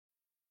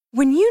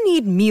When you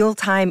need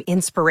mealtime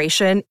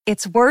inspiration,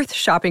 it's worth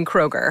shopping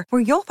Kroger,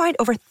 where you'll find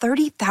over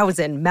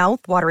 30,000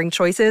 mouth-watering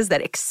choices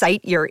that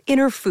excite your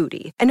inner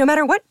foodie. And no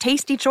matter what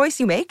tasty choice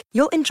you make,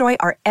 you'll enjoy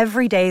our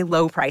everyday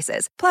low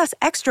prices, plus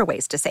extra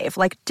ways to save,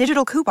 like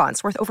digital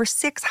coupons worth over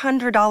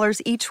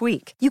 $600 each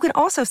week. You can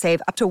also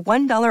save up to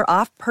 $1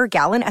 off per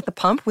gallon at the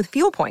pump with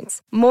fuel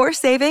points. More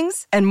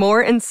savings and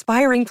more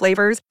inspiring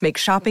flavors make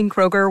shopping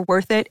Kroger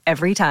worth it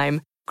every time.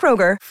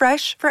 Kroger,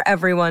 fresh for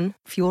everyone.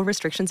 Fuel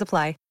restrictions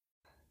apply.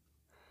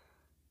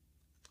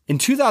 In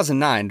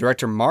 2009,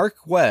 director Mark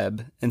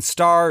Webb and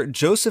star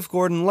Joseph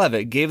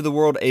Gordon-Levitt gave the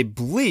world a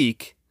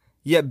bleak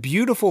yet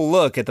beautiful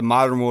look at the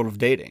modern world of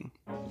dating.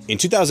 In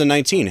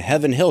 2019,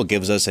 Heaven Hill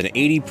gives us an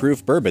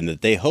 80-proof bourbon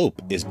that they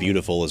hope is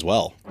beautiful as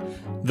well.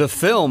 The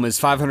film is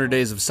 500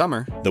 Days of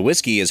Summer. The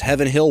whiskey is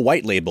Heaven Hill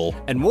White Label.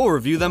 And we'll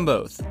review them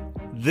both.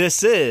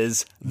 This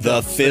is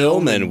The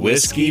Film and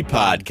Whiskey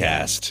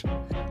Podcast.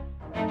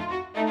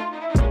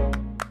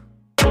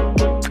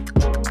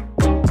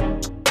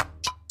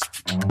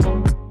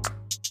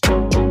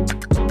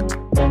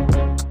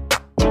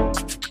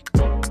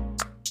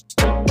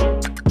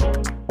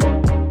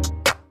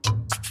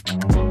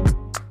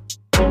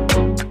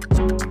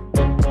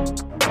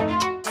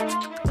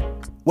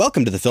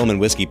 Welcome to the Film and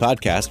Whiskey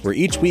Podcast, where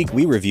each week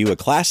we review a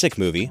classic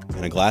movie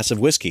and a glass of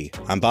whiskey.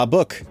 I'm Bob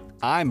Book.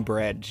 I'm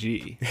Brad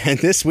G. And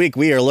this week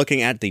we are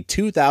looking at the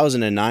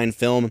 2009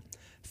 film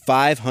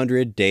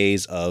 500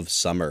 Days of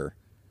Summer.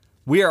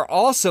 We are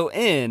also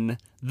in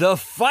the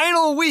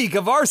final week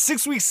of our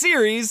 6-week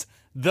series,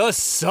 The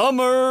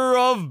Summer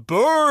of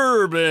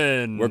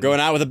Bourbon. We're going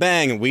out with a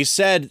bang. We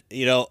said,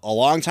 a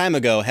long time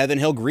ago, Heaven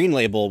Hill Green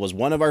Label was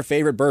one of our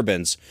favorite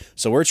bourbons.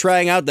 So we're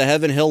trying out the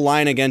Heaven Hill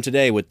line again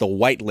today with the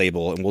White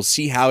Label, and we'll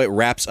see how it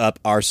wraps up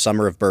our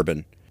summer of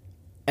bourbon.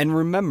 And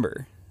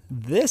remember,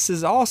 this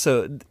is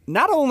also,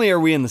 not only are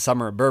we in the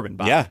Summer of Bourbon,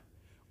 Bob. Yeah.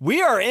 We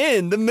are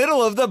in the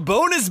middle of the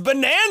bonus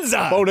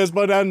bonanza. Bonus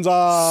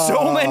bonanza.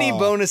 So many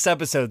bonus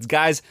episodes.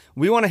 Guys,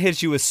 we want to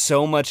hit you with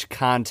so much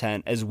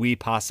content as we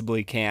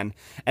possibly can.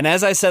 And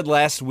as I said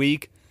last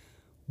week,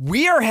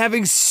 we are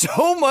having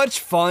so much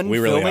fun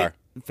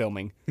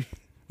filming,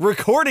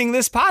 recording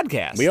this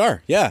podcast. We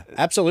are. Yeah,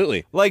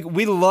 absolutely. Like,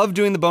 we love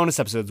doing the bonus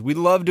episodes. We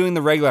love doing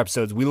the regular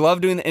episodes. We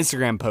love doing the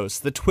Instagram posts,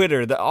 the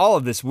Twitter, all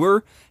of this.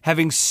 We're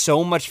having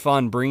so much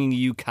fun bringing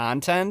you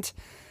content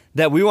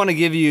that we want to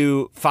give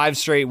you 5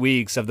 straight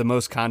weeks of the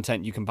most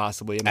content you can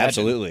possibly imagine.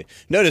 Absolutely.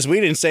 Notice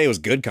we didn't say it was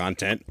good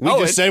content. We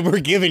just said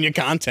we're giving you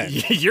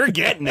content. You're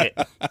getting it.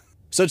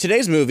 So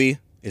today's movie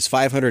is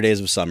 500 Days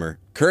of Summer,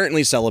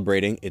 currently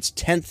celebrating its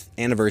 10th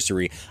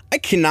anniversary. I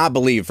cannot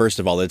believe, first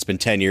of all, that it's been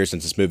 10 years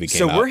since this movie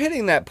came out. So we're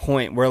hitting that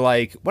point where,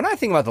 like, when I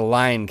think about The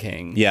Lion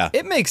King,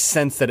 it makes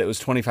sense that it was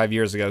 25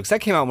 years ago, because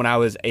that came out when I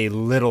was a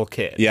little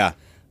kid. Yeah.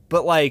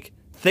 But, like,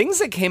 things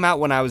that came out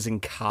when I was in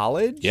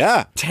college?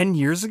 10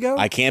 years ago?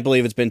 I can't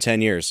believe it's been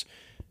 10 years.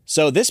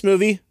 So this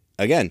movie,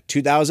 again,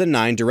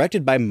 2009,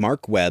 directed by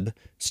Mark Webb,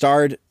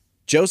 starred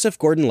Joseph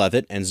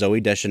Gordon-Levitt and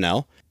Zooey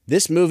Deschanel.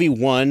 This movie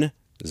won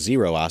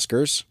 0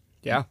 Oscars.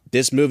 Yeah.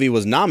 This movie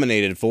was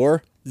nominated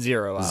for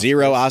 0 Oscars.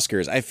 0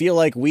 Oscars. I feel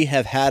like we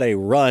have had a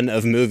run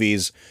of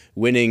movies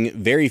winning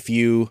very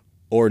few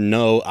or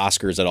no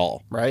Oscars at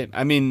all. Right.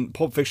 I mean,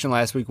 Pulp Fiction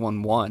last week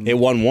won 1. It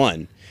won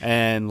 1.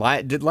 And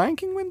did Lion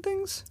King win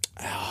things?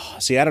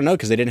 See, I don't know,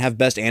 because they didn't have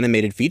Best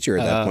Animated Feature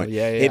at that point.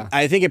 Yeah.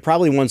 I think it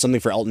probably won something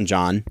for Elton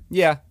John.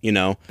 Yeah.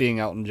 Being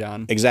Elton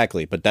John.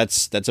 Exactly, but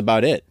that's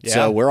about it. Yeah.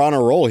 So we're on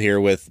a roll here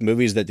with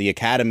movies that the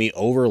Academy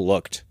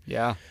overlooked.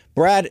 Yeah.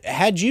 Brad,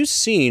 had you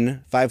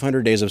seen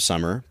 500 Days of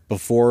Summer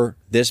before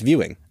this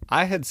viewing?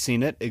 I had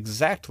seen it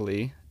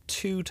exactly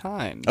 2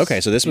 times. Okay,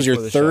 so this was your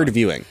third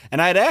viewing.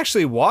 And I had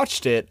actually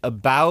watched it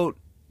about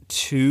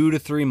 2 to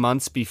 3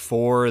 months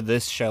before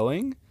this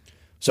showing.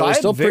 So it's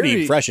still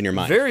pretty fresh in your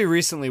mind. Very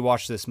recently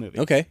watched this movie.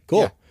 Okay,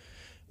 cool. Yeah.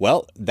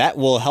 Well, that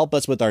will help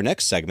us with our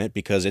next segment,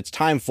 because it's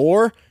time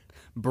for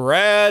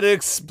Brad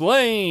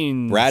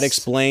Explains. Brad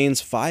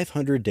Explains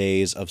 500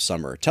 Days of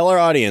Summer. Tell our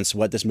audience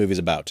what this movie's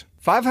about.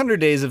 500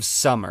 Days of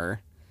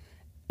Summer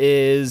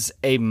is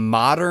a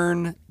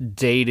modern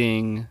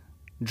dating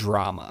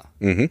drama.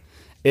 Mm-hmm.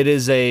 It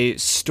is a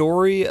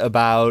story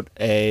about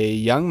a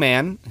young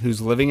man who's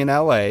living in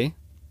L.A.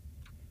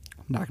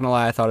 I'm not going to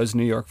lie, I thought it was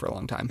New York for a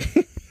long time.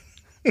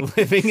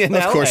 Living in LA.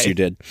 Of course you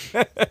did.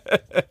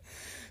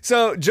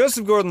 So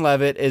Joseph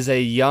Gordon-Levitt is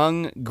a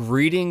young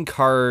greeting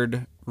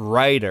card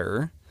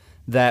writer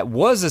that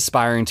was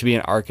aspiring to be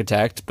an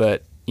architect,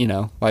 but,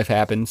 life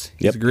happens.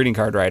 He's a greeting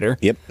card writer.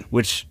 Yep.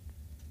 Which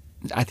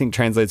I think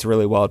translates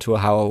really well to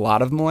how a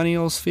lot of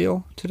millennials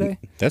feel today.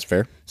 That's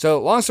fair. So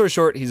long story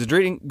short, he's a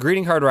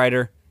greeting card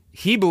writer.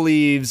 He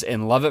believes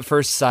in love at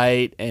first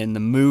sight and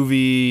the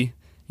movie,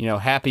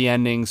 happy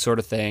ending sort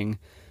of thing.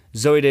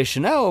 Zooey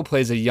Deschanel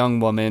plays a young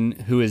woman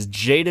who is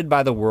jaded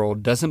by the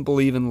world, doesn't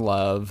believe in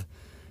love,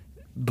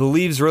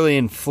 believes really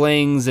in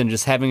flings and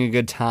just having a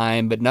good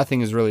time, but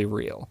nothing is really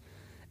real.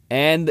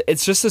 And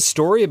it's just a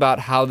story about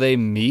how they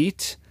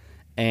meet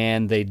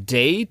and they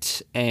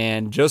date,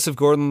 and Joseph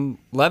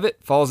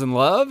Gordon-Levitt falls in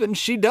love, and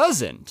she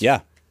doesn't.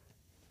 Yeah.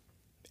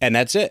 And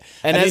that's it.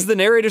 And as the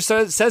narrator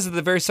says at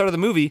the very start of the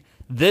movie,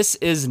 this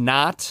is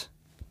not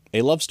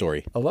a love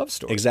story. a love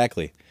story.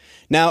 Exactly.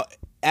 Now,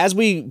 as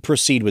we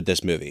proceed with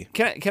this movie,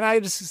 Can I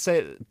just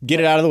say, get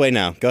it out of the way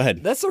now. Go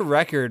ahead. that's a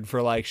record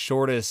for like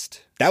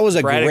shortest. That was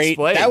a Brad great.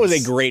 Explains. That was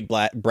a great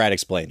Brad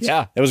Explains.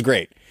 Yeah. It was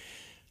great.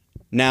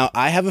 Now,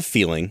 I have a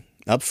feeling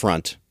up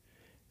front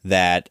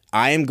that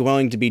I am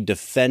going to be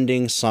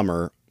defending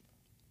Summer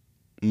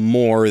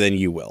more than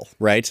you will,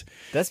 right?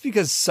 That's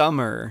because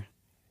Summer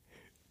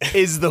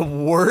is the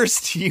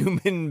worst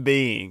human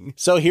being.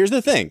 So here's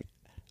the thing.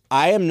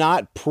 I am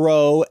not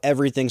pro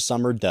everything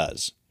Summer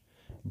does,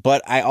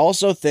 but I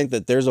also think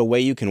that there's a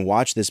way you can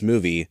watch this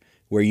movie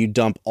where you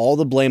dump all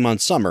the blame on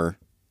Summer,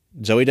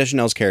 Zooey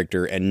Deschanel's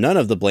character, and none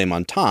of the blame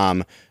on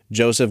Tom,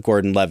 Joseph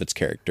Gordon-Levitt's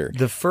character.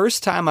 The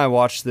first time I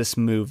watched this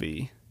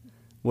movie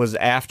was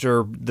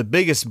after the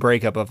biggest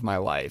breakup of my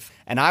life.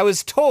 And I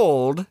was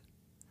told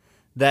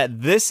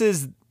that this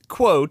is,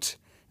 quote,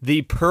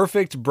 the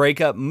perfect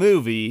breakup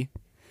movie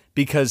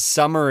because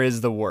Summer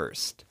is the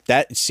worst.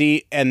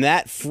 And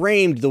that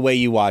framed the way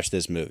you watch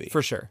this movie.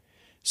 For sure.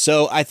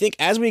 So I think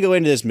as we go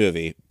into this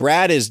movie,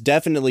 Brad is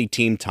definitely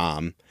Team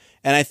Tom.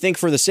 And I think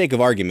for the sake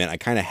of argument, I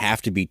kind of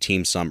have to be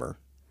Team Summer.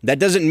 That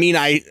doesn't mean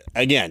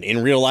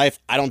in real life,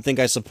 I don't think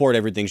I support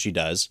everything she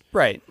does.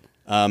 Right.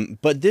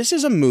 But this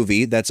is a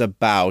movie that's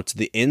about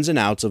the ins and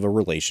outs of a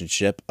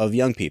relationship of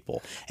young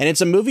people. And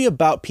it's a movie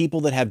about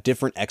people that have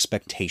different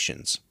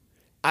expectations.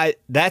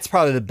 That's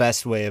probably the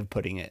best way of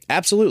putting it.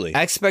 Absolutely.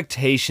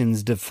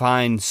 Expectations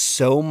define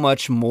so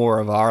much more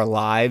of our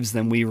lives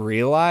than we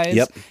realize.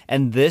 Yep.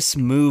 And this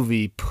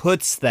movie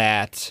puts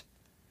that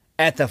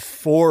at the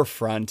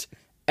forefront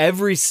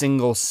every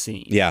single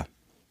scene. Yeah.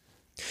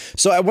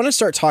 So I want to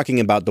start talking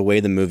about the way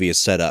the movie is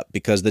set up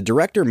because the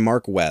director,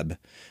 Mark Webb,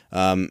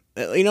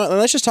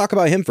 let's just talk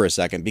about him for a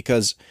second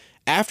because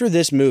after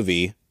this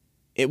movie,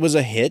 it was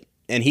a hit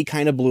and he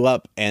kind of blew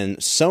up and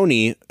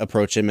Sony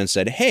approached him and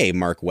said, "Hey,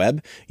 Mark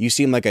Webb, you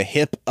seem like a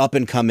hip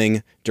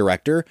up-and-coming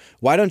director.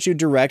 Why don't you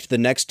direct the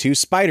next 2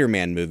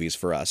 Spider-Man movies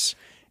for us?"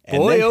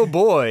 Oh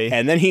boy.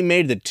 And then he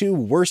made the 2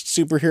 worst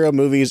superhero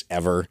movies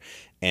ever.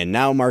 And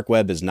now Mark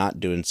Webb is not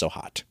doing so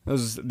hot.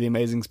 Those The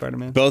Amazing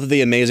Spider-Man? Both of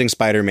the Amazing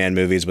Spider-Man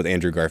movies with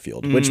Andrew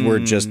Garfield, which were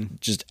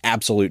just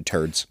absolute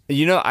turds.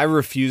 I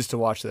refuse to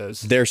watch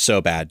those. They're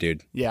so bad,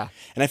 dude. Yeah.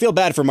 And I feel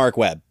bad for Mark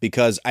Webb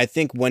because I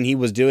think when he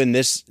was doing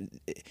this,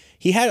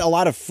 he had a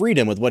lot of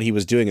freedom with what he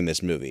was doing in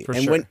this movie. For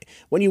and sure.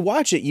 when you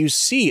watch it, you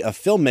see a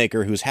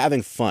filmmaker who's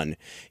having fun.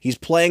 He's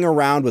playing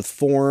around with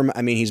form.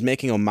 I mean, he's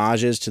making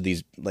homages to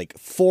these like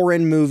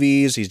foreign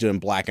movies. He's doing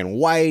black and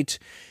white.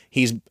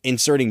 He's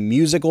inserting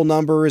musical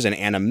numbers and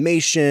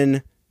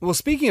animation. Well,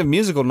 speaking of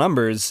musical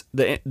numbers,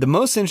 the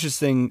most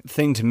interesting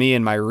thing to me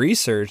in my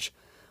research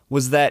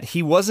was that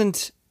he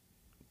wasn't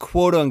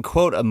quote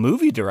unquote a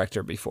movie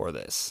director before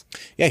this.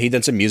 Yeah, he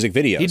did some music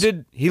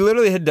videos. He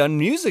literally had done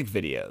music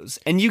videos.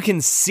 And you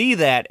can see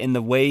that in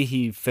the way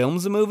he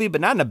films a movie,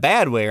 but not in a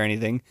bad way or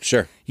anything.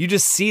 Sure. You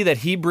just see that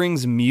he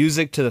brings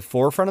music to the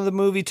forefront of the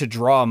movie to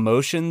draw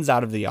emotions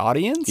out of the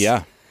audience.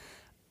 Yeah.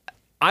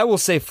 I will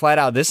say flat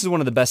out, this is one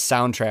of the best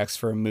soundtracks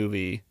for a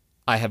movie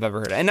I have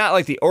ever heard. And not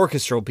like the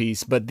orchestral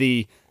piece, but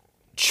the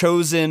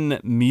chosen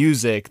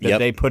music that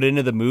they put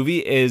into the movie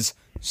is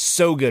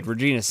so good.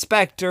 Regina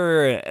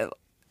Spektor.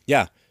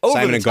 Yeah. Over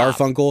Simon the and top.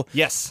 Garfunkel.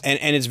 Yes.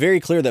 And it's very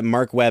clear that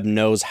Mark Webb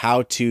knows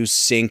how to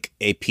sync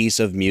a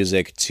piece of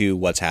music to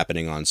what's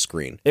happening on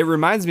screen. It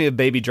reminds me of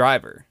Baby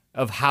Driver,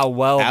 of how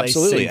well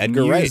Absolutely. they sync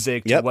Edgar Wright.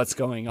 music to what's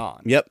going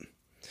on. Yep.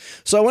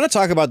 So I want to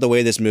talk about the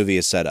way this movie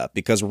is set up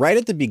because right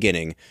at the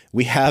beginning,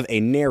 we have a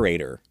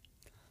narrator.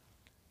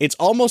 It's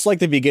almost like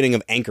the beginning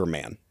of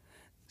Anchorman.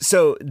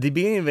 So the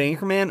beginning of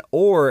Anchorman,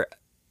 or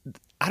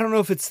I don't know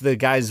if it's the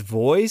guy's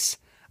voice.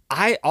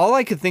 All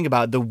I could think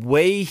about the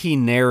way he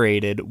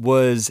narrated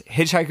was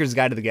Hitchhiker's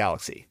Guide to the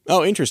Galaxy.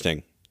 Oh,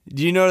 interesting.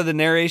 Do you know the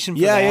narration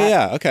for that?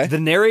 Yeah. Okay. The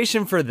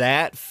narration for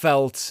that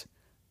felt,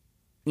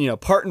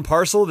 part and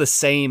parcel the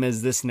same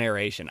as this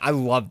narration. I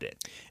loved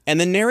it. And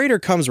the narrator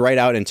comes right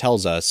out and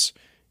tells us,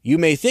 you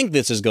may think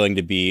this is going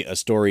to be a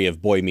story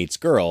of boy meets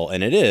girl,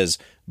 and it is,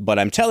 but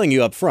I'm telling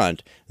you up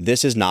front,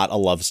 this is not a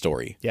love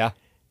story. Yeah.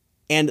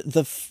 And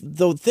the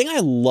thing I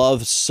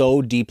love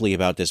so deeply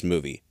about this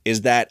movie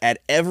is that at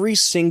every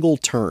single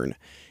turn,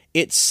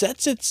 it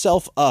sets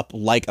itself up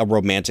like a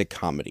romantic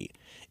comedy.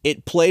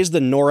 It plays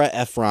the Nora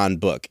Ephron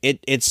book.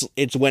 It's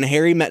When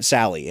Harry Met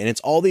Sally, and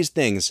it's all these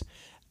things.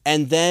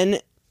 And then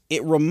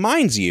it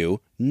reminds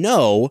you,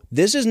 no,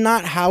 this is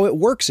not how it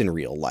works in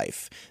real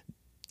life.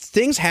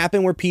 Things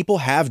happen where people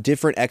have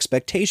different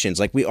expectations,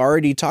 like we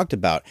already talked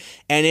about.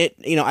 And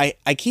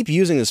I keep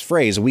using this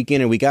phrase week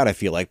in and week out, I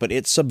feel like, but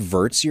it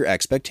subverts your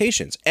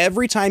expectations.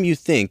 Every time you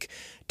think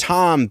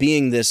Tom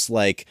being this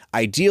like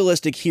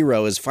idealistic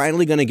hero is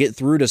finally going to get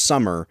through to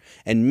Summer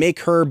and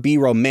make her be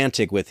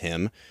romantic with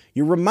him,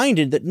 you're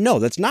reminded that no,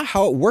 that's not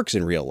how it works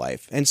in real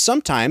life. And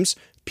sometimes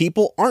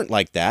people aren't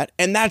like that,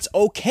 and that's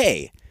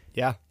okay.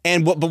 Yeah.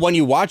 But when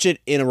you watch it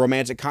in a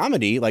romantic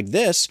comedy like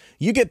this,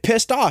 you get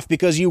pissed off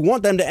because you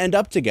want them to end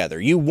up together.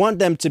 You want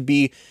them to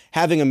be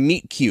having a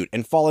meet cute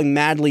and falling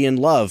madly in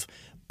love.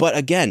 But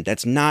again,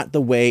 that's not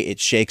the way it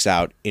shakes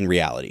out in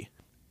reality.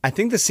 I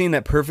think the scene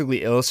that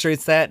perfectly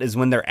illustrates that is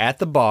when they're at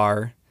the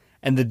bar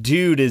and the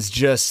dude is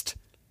just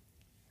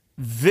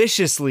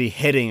viciously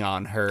hitting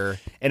on her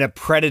in a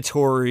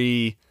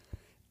predatory,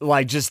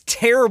 like just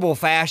terrible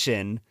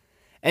fashion.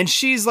 And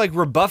she's like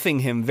rebuffing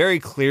him very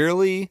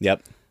clearly.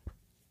 Yep.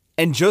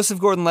 And Joseph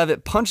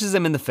Gordon-Levitt punches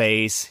him in the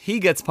face. He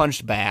gets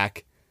punched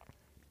back.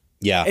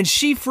 Yeah. And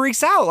she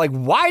freaks out. Like,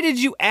 why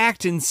did you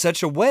act in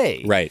such a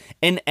way? Right.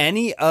 In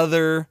any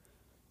other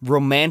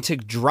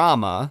romantic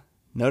drama,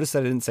 notice that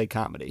I didn't say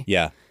comedy.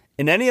 Yeah.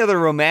 In any other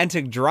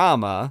romantic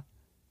drama,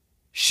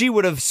 she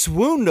would have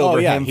swooned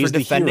over him for He's the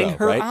defending hero,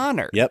 her right?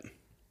 honor. Yep.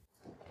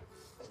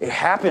 It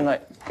happened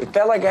like, it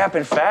felt like it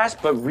happened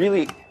fast, but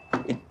really,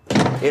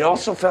 it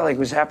also felt like it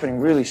was happening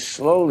really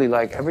slowly.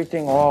 Like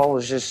everything all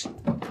was just,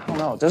 I don't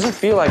know. It doesn't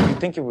feel like you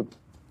think it would.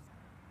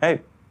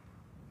 Hey,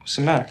 what's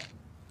the matter?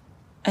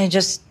 I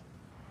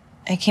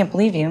can't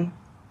believe you.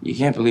 You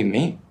can't believe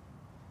me?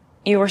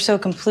 You were so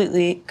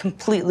completely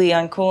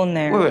uncool in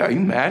there. Wait, are you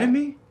mad at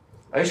me?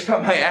 I just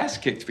got my ass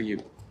kicked for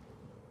you.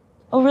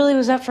 Oh, really?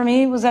 Was that for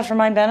me? Was that for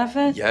my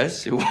benefit?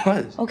 Yes, it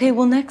was. Okay,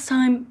 well, next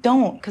time,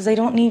 don't, because I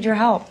don't need your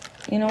help.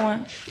 You know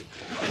what?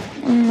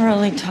 I'm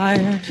really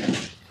tired.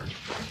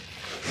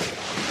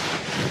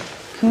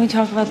 Can we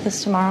talk about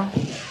this tomorrow?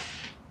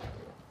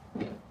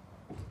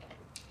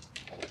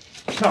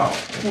 No,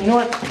 you know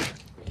what?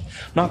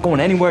 I'm not going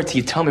anywhere till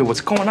you tell me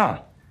what's going on.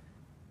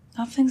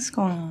 Nothing's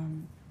going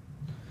on.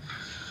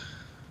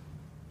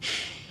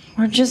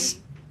 We're just...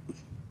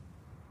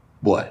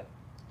 What?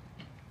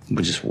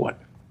 But just what?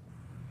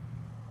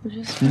 We're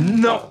just...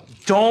 No,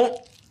 don't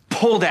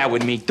pull that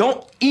with me.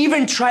 Don't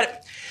even try to...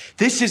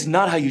 This is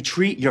not how you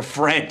treat your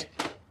friend.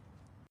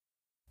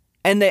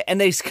 And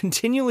they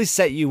continually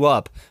set you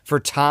up for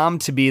Tom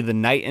to be the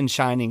knight in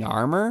shining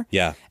armor.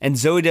 Yeah. And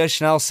Zooey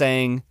Deschanel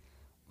saying,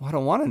 well, I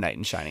don't want a knight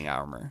in shining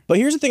armor. But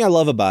here's the thing I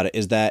love about it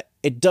is that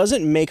it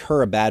doesn't make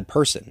her a bad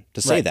person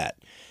to say Right. that.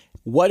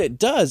 What it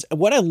does,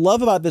 what I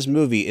love about this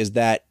movie is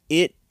that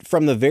it,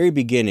 from the very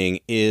beginning,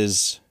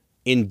 is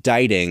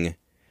indicting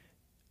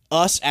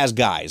us as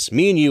guys,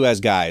 me and you as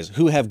guys,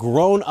 who have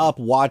grown up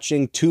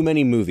watching too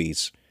many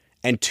movies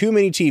and too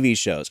many TV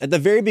shows. At the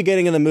very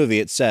beginning of the movie,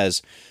 it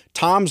says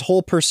Tom's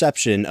whole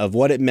perception of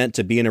what it meant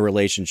to be in a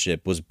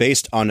relationship was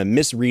based on a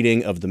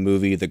misreading of the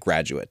movie The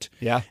Graduate.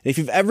 Yeah. And if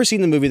you've ever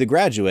seen the movie The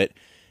Graduate,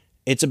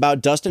 it's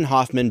about Dustin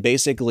Hoffman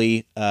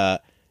basically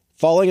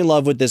falling in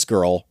love with this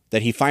girl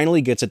that he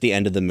finally gets at the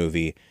end of the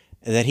movie,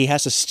 that he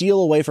has to steal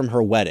away from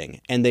her wedding.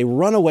 And they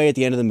run away at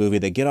the end of the movie.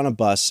 They get on a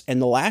bus, and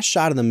the last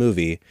shot of the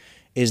movie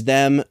is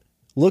them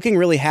looking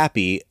really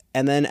happy.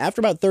 And then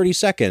after about 30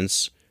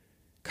 seconds,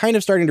 kind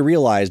of starting to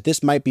realize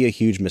this might be a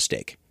huge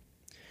mistake.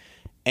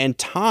 And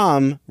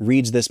Tom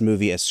reads this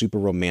movie as super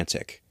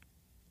romantic.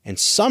 And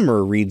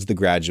Summer reads The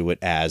Graduate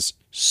as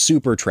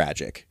super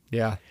tragic.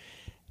 Yeah.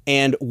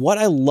 And what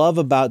I love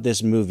about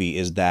this movie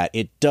is that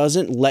it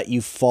doesn't let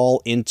you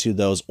fall into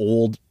those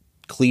old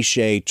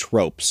cliche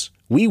tropes.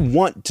 We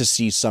want to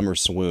see Summer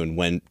swoon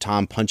when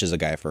Tom punches a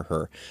guy for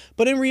her.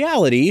 But in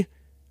reality,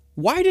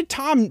 why did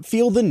Tom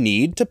feel the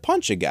need to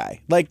punch a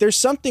guy? Like, there's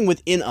something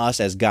within us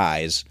as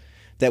guys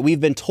that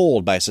we've been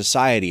told by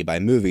society, by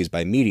movies,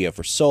 by media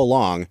for so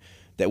long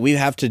that we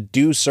have to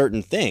do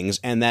certain things,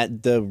 and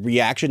that the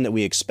reaction that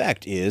we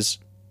expect is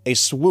a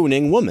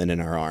swooning woman in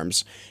our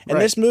arms. And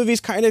Right. this movie's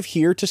kind of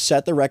here to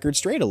set the record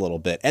straight a little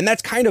bit. And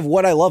that's kind of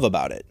what I love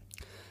about it.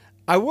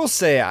 I will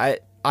say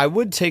I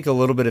would take a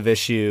little bit of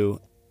issue.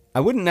 I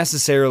wouldn't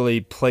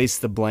necessarily place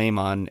the blame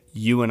on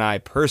you and I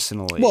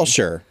personally. Well,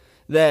 sure.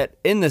 That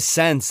in the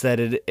sense that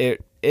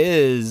it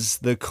is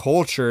the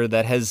culture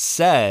that has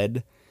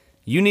said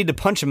you need to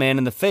punch a man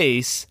in the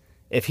face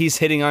if he's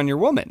hitting on your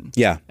woman.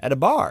 Yeah. At a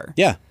bar.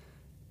 Yeah.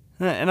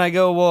 And I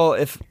go, well,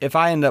 if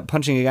I end up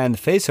punching a guy in the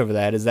face over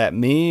that, is that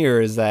me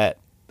or is that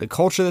the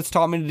culture that's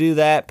taught me to do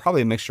that?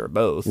 Probably a mixture of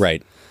both.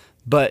 Right.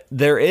 But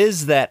there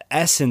is that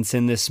essence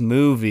in this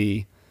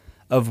movie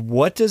of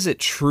what does it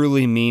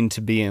truly mean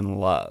to be in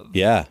love?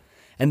 Yeah.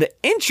 And the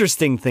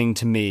interesting thing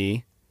to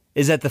me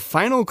is that the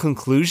final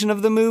conclusion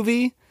of the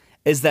movie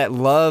is that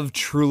love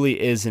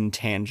truly is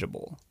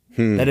intangible.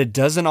 That it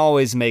doesn't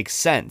always make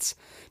sense.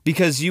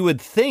 Because you would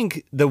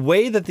think the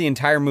way that the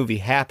entire movie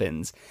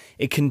happens,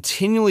 it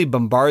continually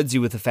bombards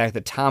you with the fact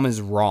that Tom is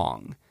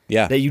wrong.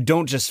 Yeah. That you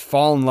don't just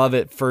fall in love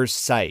at first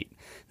sight.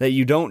 That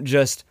you don't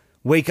just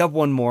wake up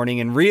one morning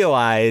and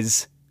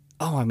realize,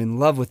 oh, I'm in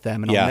love with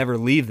them and Yeah. I'll never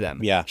leave them.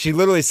 Yeah. She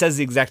literally says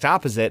the exact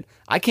opposite.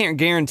 I can't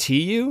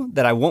guarantee you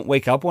that I won't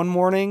wake up one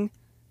morning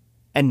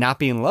and not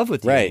be in love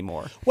with you Right.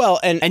 anymore. Well,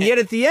 and yet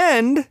at the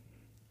end,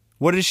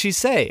 what does she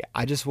say?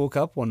 I just woke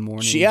up one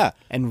morning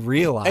and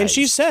realized. And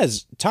she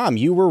says, Tom,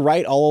 you were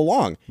right all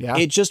along. Yeah.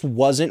 It just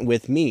wasn't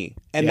with me.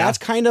 And Yeah. that's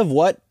kind of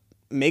what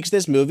makes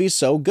this movie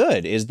so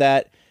good, is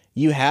that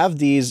you have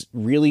these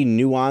really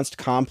nuanced,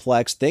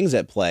 complex things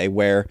at play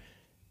where,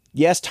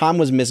 yes, Tom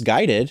was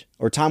misguided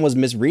or Tom was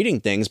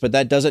misreading things, but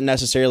that doesn't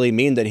necessarily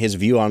mean that his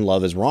view on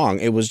love is wrong.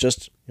 It was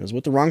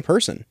with the wrong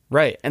person.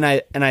 Right. And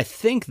I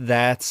think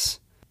that's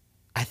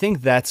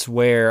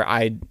where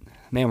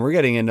we're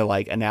getting into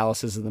like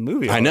analysis of the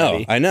movie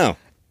already. I know.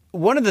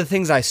 One of the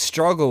things I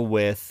struggle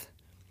with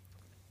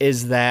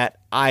is that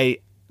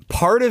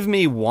part of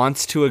me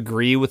wants to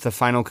agree with the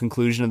final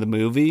conclusion of the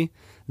movie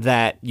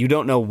that you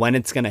don't know when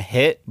it's going to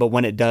hit, but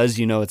when it does,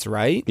 you know it's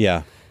right.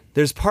 Yeah.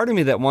 There's part of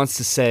me that wants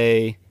to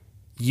say,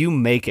 you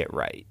make it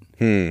right.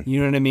 You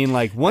know what I mean?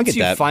 Like, once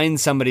you find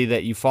somebody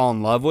that you fall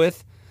in love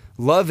with,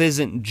 love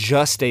isn't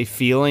just a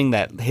feeling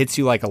that hits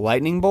you like a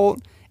lightning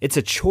bolt. It's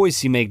a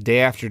choice you make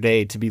day after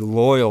day to be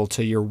loyal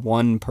to your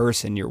one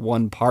person, your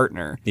one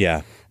partner.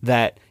 Yeah.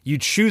 That you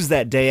choose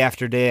that day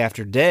after day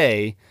after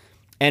day,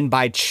 and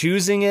by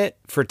choosing it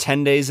for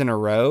 10 days in a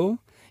row,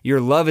 your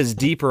love is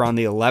deeper on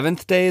the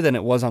 11th day than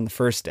it was on the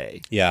first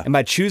day. Yeah. And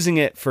by choosing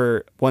it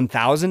for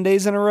 1,000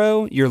 days in a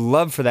row, your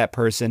love for that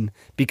person,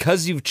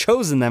 because you've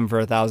chosen them for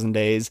 1,000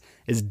 days,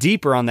 is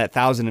deeper on that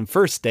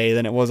 1,001st day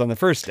than it was on the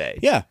first day.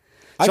 Yeah.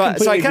 So I kind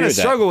agree of with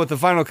that. struggle with the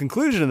final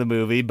conclusion of the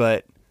movie,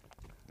 but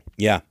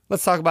Yeah.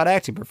 let's talk about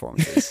acting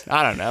performances.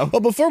 I don't know. Well,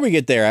 before we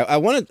get there, I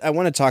want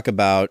to talk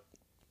about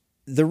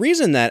the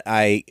reason that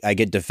I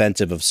get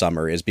defensive of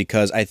Summer is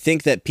because I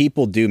think that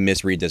people do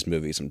misread this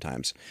movie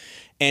sometimes.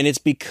 And it's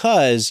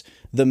because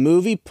the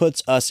movie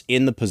puts us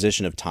in the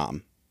position of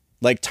Tom.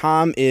 Like,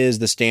 Tom is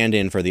the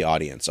stand-in for the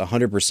audience,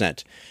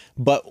 100%.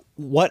 But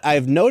what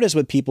I've noticed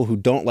with people who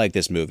don't like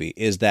this movie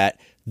is that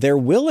they're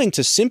willing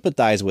to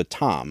sympathize with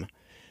Tom,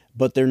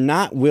 but they're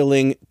not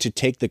willing to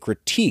take the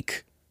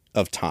critique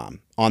of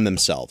Tom on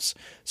themselves.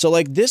 So,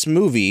 like, this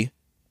movie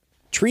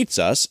treats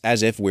us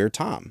as if we're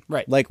Tom.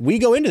 Right. Like, we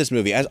go into this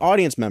movie as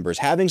audience members,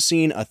 having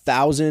seen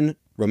 1,000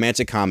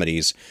 romantic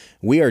comedies,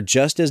 we are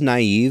just as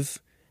naive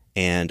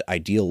and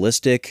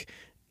idealistic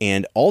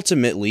and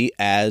ultimately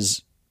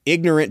as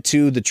ignorant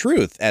to the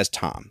truth as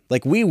Tom.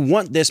 Like, we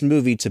want this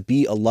movie to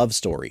be a love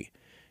story.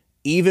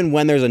 Even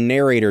when there's a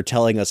narrator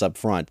telling us up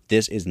front,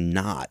 this is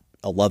not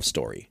a love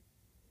story.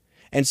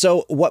 And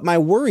so what my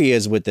worry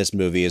is with this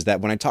movie is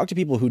that when I talk to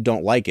people who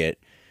don't like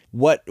it,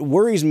 what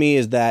worries me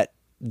is that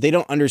they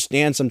don't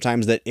understand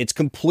sometimes that it's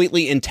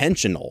completely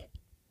intentional,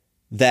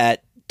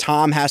 that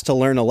Tom has to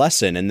learn a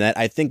lesson, and that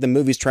I think the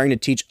movie's trying to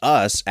teach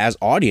us as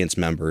audience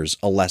members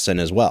a lesson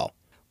as well.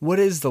 What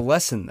is the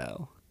lesson,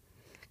 though?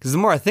 Because the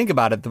more I think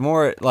about it, the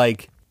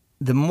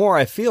more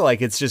I feel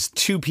like it's just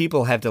two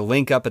people have to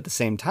link up at the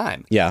same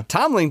time. Yeah.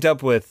 Tom linked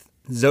up with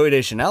Zooey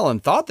Deschanel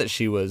and thought that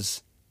she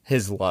was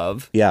his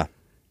love. Yeah.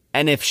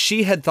 And if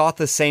she had thought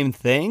the same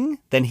thing,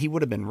 then he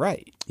would have been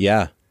right.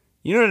 Yeah.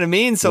 You know what I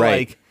mean? So,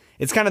 Right. like,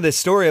 it's kind of this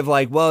story of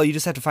like, well, you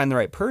just have to find the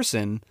right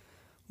person.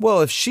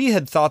 Well, if she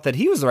had thought that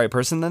he was the right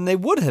person, then they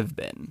would have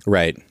been.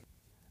 Right.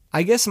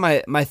 I guess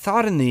my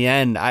thought in the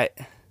end, I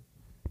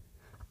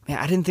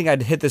didn't think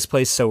I'd hit this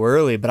place so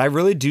early, but I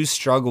really do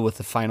struggle with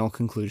the final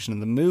conclusion of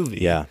the movie.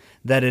 Yeah.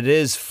 That it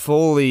is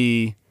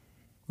fully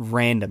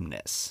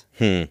randomness.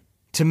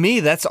 To me,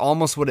 that's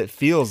almost what it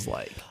feels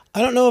like.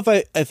 I don't know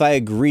if I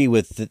agree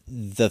with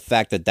the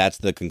fact that that's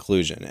the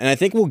conclusion. And I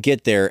think we'll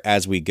get there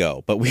as we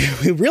go. But we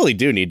really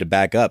do need to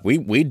back up.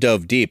 We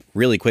dove deep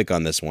really quick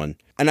on this one.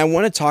 And I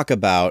want to talk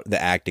about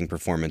the acting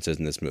performances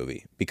in this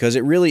movie, because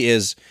it really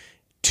is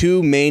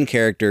two main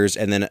characters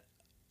and then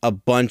a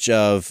bunch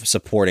of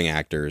supporting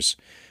actors.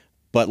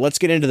 But let's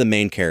get into the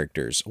main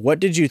characters. What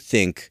did you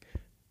think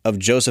of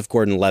Joseph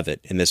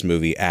Gordon-Levitt in this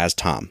movie as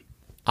Tom?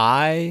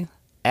 I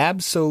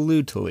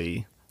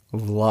absolutely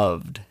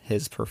loved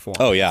his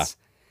performance. Oh, yeah.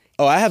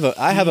 Oh, I have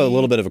a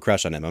little bit of a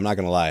crush on him. I'm not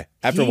going to lie.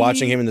 After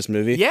watching him in this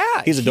movie,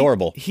 yeah, he's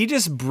adorable. He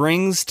just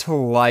brings to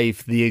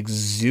life the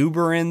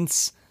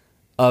exuberance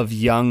of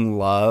young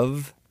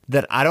love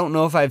that I don't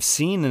know if I've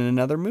seen in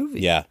another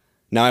movie. Yeah.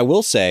 Now, I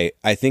will say,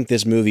 I think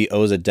this movie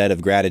owes a debt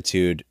of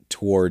gratitude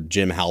toward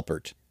Jim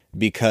Halpert,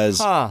 because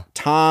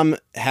Tom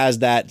has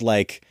that,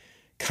 like,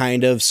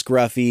 kind of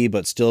scruffy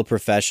but still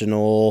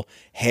professional,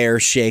 hair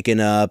shaken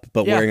up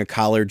but wearing a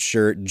collared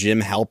shirt, Jim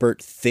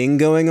Halpert thing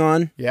going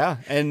on. Yeah,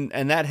 and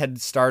that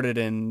had started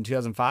in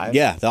 2005.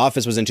 Yeah, The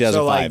Office was in 2005.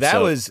 So like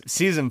that was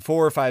season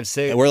 4, 5,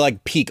 6. We're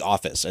like peak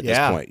Office at this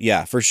point.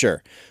 Yeah, for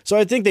sure. So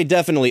I think they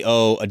definitely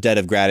owe a debt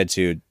of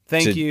gratitude.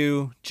 Thank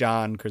you,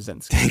 John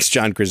Krasinski. Thanks,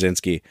 John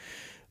Krasinski.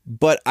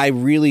 But I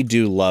really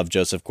do love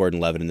Joseph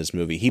Gordon-Levitt in this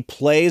movie. He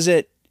plays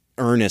it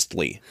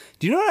earnestly.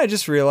 Do you know what I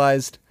just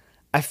realized?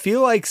 I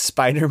feel like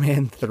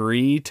Spider-Man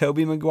 3,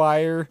 Tobey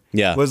Maguire,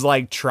 was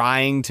like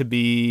trying to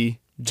be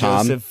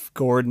Tom? Joseph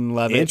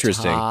Gordon-Levitt.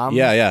 Interesting. Tom.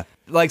 Yeah.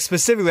 Like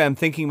specifically, I'm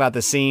thinking about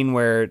the scene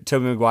where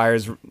Tobey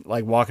Maguire's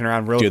like walking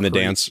around real doing the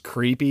dance,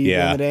 creepy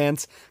doing the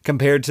dance,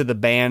 compared to the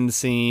band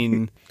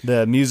scene,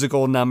 the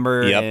musical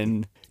number. Yep.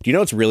 And do you know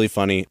what's really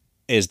funny?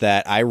 Is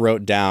that I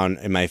wrote down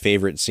in my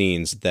favorite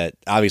scenes that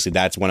obviously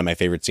that's one of my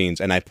favorite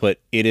scenes, and I put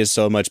it is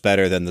so much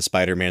better than the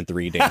Spider-Man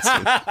 3 dance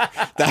scene.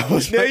 That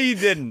was no, you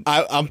didn't.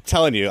 I'm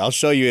telling you, I'll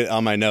show you it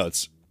on my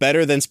notes.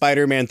 better than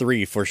Spider-Man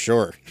 3 for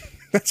sure.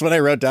 That's what I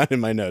wrote down in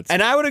my notes.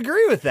 And I would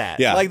agree with that.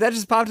 Yeah. Like, that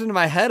just popped into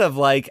my head of,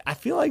 like, I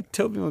feel like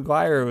Tobey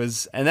Maguire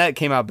was, and that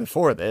came out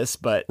before this,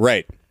 but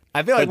right.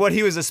 I feel like what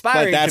he was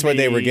aspiring to But that's what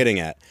they be- were getting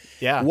at.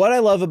 Yeah. What I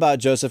love about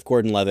Joseph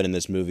Gordon-Levitt in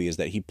this movie is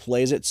that he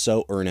plays it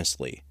so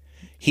earnestly.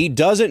 He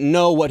doesn't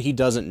know what he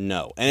doesn't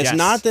know. And it's Yes.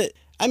 not that...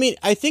 I mean,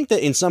 I think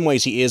that in some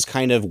ways he is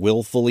kind of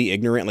willfully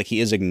ignorant, like he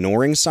is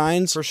ignoring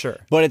signs. For sure.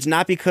 But it's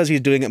not because he's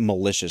doing it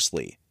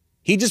maliciously.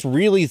 He just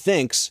really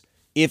thinks,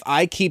 if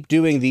I keep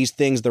doing these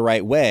things the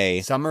right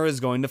way, Summer is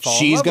going to fall in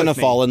she's love going to with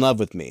me. fall in love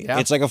with me. Yeah.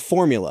 It's like a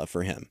formula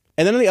for him.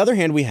 And then on the other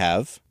hand, we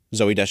have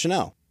Zooey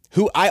Deschanel,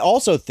 who I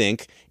also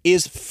think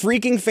is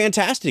freaking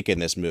fantastic in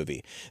this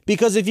movie.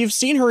 Because if you've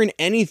seen her in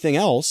anything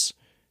else,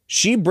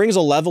 she brings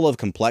a level of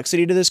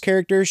complexity to this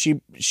character. She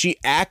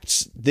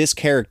acts this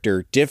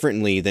character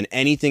differently than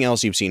anything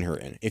else you've seen her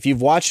in. If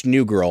you've watched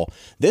New Girl,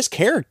 this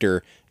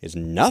character is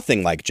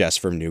nothing like Jess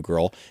from New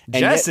Girl. And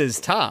Jess yet, is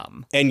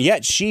Tom. and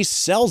yet she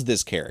sells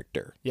this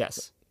character.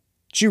 Yes.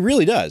 She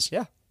really does.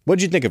 Yeah. What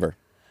did you think of her?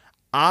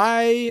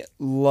 I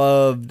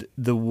loved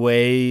the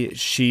way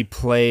she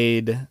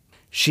played.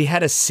 She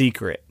had a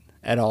secret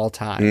at all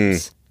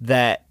times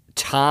that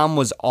Tom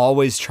was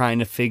always trying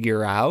to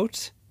figure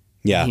out.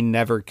 Yeah. He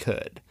never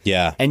could.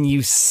 Yeah. And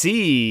you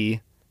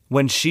see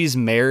when she's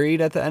married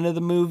at the end of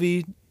the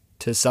movie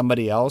to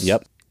somebody else.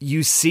 Yep.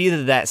 You see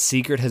that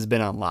secret has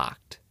been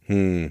unlocked.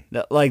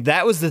 Like,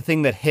 that was the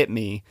thing that hit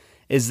me,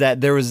 is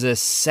that there was a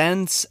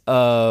sense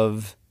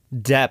of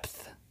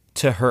depth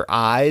to her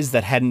eyes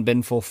that hadn't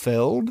been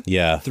fulfilled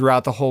Yeah.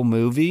 throughout the whole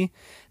movie,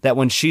 that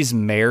when she's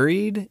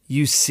married,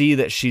 you see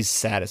that she's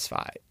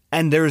satisfied.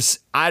 And there's,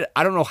 I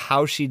don't know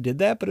how she did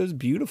that, but it was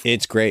beautiful.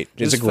 It's great.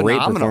 It's a was great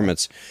phenomenal.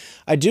 performance.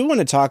 I do want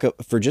to talk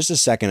for just a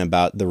second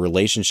about the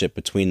relationship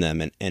between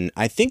them. And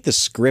I think the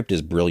script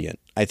is brilliant.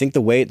 I think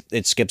the way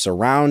it skips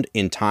around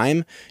in time,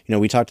 you know,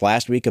 we talked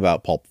last week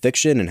about Pulp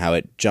Fiction and how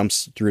it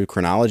jumps through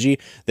chronology.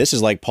 This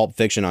is like Pulp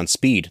Fiction on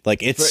speed.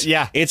 Like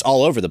it's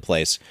all over the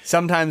place.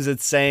 Sometimes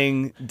it's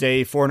saying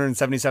day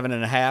 477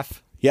 and a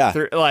half. Yeah.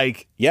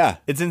 Like, Yeah.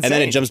 It's And then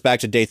insane. it jumps back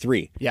to day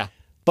 3. yeah.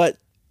 But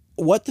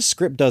what the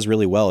script does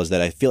really well is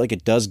that I feel like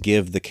it does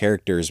give the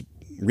characters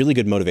really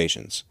good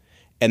motivations.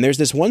 And there's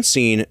this one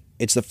scene,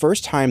 it's the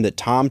first time that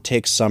Tom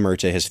takes Summer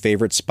to his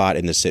favorite spot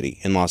in the city,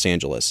 in Los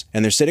Angeles.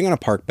 And they're sitting on a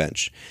park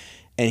bench.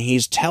 And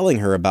he's telling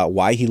her about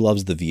why he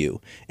loves the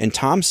view. And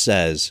Tom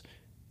says,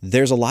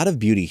 "There's a lot of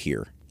beauty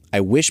here. I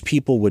wish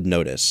people would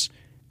notice.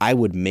 I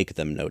would make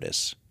them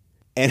notice."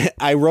 And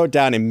I wrote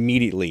down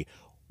immediately,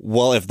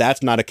 well, if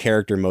that's not a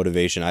character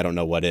motivation, I don't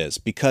know what is,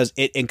 because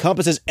it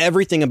encompasses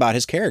everything about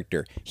his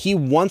character. He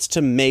wants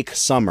to make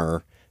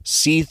Summer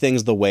see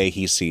things the way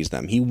he sees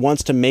them. He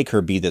wants to make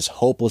her be this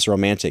hopeless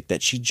romantic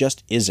that she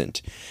just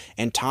isn't.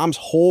 And Tom's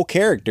whole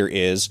character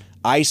is,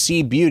 I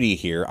see beauty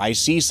here. I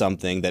see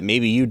something that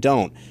maybe you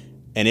don't.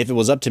 And if it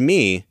was up to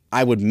me,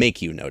 I would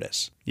make you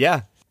notice.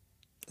 Yeah.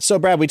 So,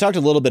 Brad, we talked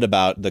a little bit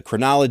about the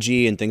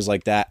chronology and things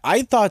like that.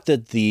 I thought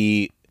that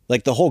the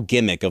whole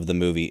gimmick of the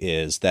movie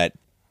is that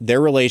their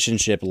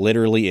relationship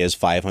literally is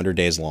 500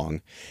 days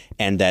long,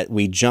 and that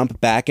we jump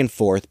back and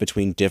forth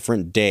between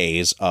different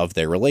days of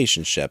their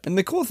relationship. And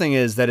the cool thing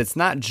is that it's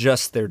not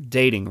just their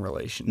dating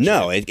relationship.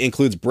 No, it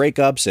includes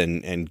breakups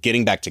and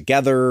getting back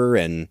together.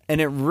 And And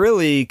it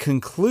really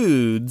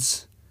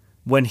concludes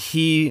when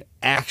he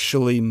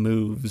actually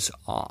moves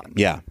on.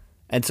 yeah,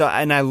 And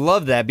I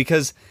love that,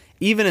 because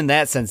even in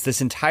that sense, this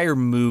entire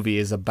movie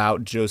is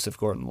about Joseph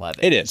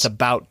Gordon-Levitt. It is. It's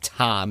about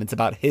Tom. It's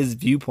about his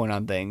viewpoint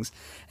on things.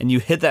 And you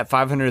hit that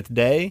 500th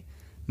day,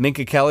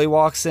 Minka Kelly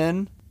walks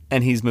in,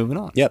 and he's moving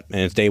on. yep,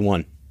 and it's day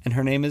 1. And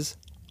her name is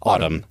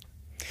Autumn.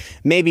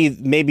 Maybe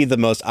the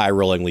most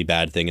eye-rollingly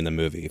bad thing in the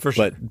movie. For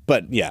sure.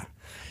 But yeah.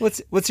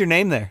 What's your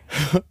name there?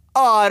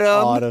 Autumn.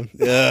 Autumn.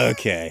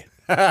 Okay.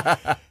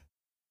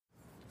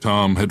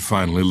 Tom had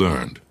finally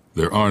learned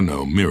there are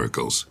no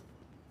miracles.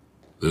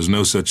 There's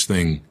no such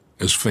thing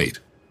as fate.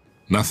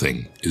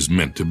 Nothing is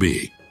meant to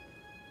be.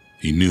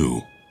 He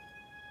knew.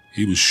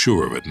 He was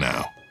sure of it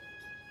now.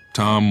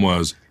 Tom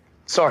was,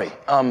 Sorry,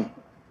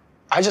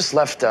 I just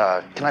left,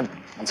 can I,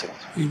 one second.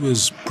 he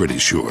was pretty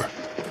sure.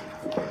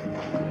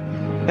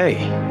 Hey,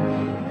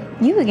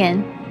 You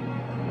again?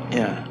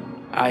 yeah,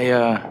 I,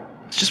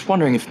 was just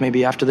wondering if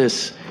maybe after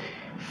this,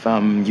 if,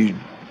 you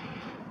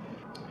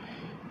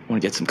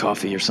want to get some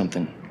coffee or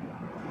something.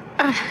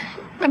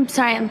 I'm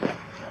sorry, I'm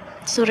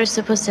sort of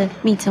supposed to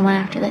meet someone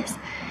after this.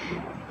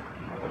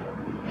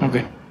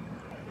 Okay.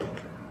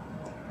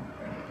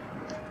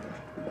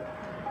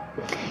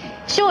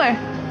 Sure,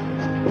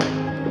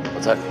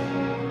 What's that?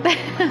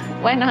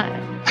 why not?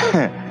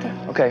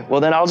 Okay, well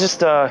then I'll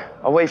just,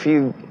 I'll wait for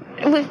you.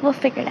 We'll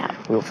figure it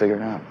out. We'll figure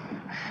it out.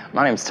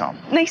 My name's Tom.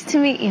 Nice to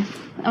meet you.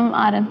 I'm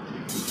Autumn.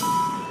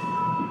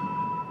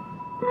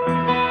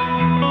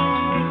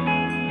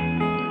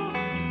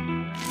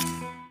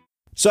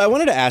 So I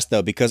wanted to ask,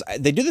 though, because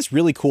they do this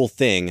really cool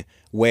thing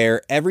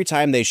where every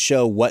time they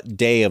show what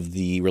day of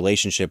the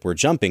relationship we're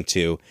jumping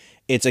to,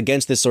 it's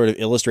against this sort of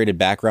illustrated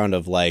background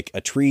of like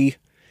a tree.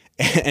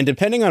 And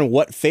depending on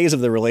what phase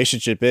of the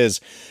relationship is,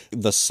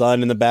 the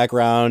sun in the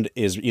background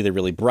is either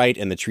really bright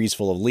and the tree's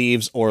full of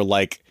leaves, or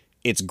like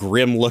it's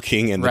grim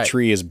looking and the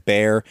tree is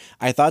bare.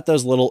 I thought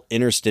those little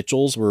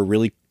interstitials were a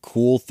really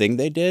cool thing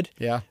they did.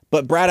 Yeah.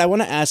 But Brad, I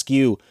want to ask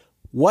you,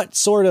 what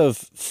sort of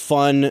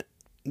fun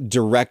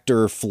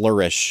director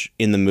flourish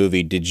in the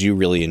movie did you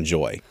really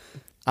enjoy?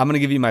 I'm going to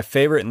give you my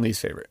favorite and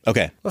least favorite.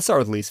 Okay. Let's start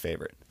with least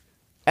favorite.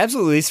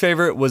 Absolute least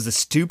favorite was the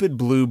stupid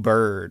blue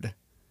bird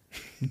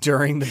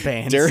during the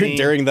band scene.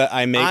 During the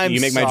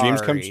You Make My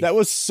Dreams Come True. That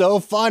was so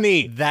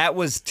funny. That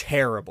was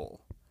terrible.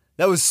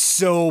 That was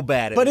so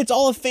bad. But it's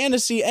all a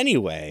fantasy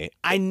anyway.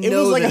 I know it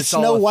was like that a it's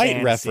all Snow a White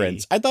fantasy.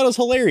 reference. I thought it was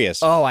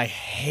hilarious. Oh, I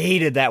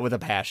hated that with a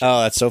passion.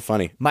 Oh, that's so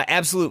funny. My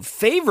absolute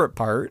favorite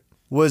part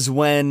was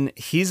when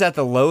he's at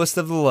the lowest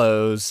of the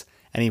lows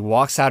and he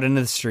walks out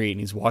into the street and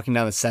he's walking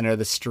down the center of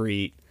the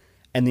street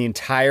and the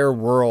entire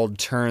world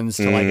turns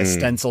to like a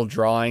stencil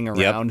drawing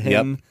around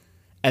him.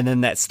 And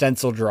then that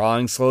stencil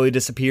drawing slowly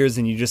disappears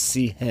and you just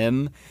see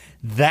him.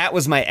 That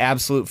was my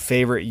absolute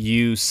favorite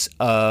use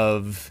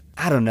of,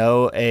 I don't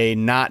know, a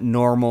not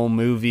normal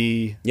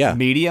movie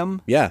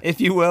medium,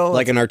 if you will.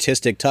 Like an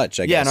artistic touch,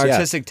 I guess. Yeah, an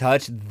artistic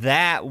touch.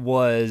 That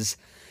was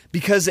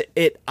because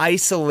it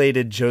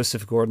isolated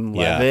Joseph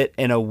Gordon-Levitt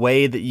in a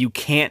way that you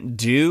can't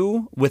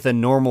do with a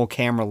normal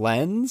camera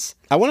lens.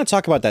 I want to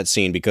talk about that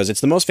scene because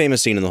it's the most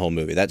famous scene in the whole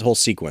movie, that whole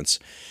sequence.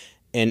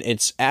 And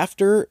it's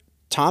after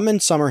Tom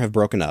and Summer have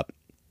broken up.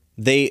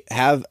 They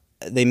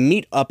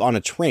meet up on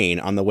a train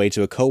on the way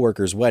to a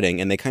coworker's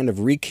wedding, and they kind of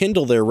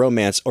rekindle their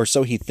romance, or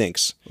so he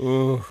thinks.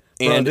 Ooh,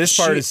 and this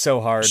part is so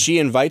hard. She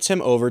invites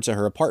him over to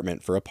her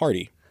apartment for a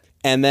party.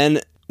 And then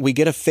we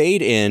get a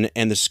fade in,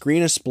 and the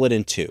screen is split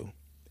in two.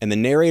 And the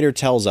narrator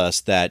tells us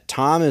that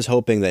Tom is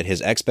hoping that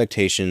his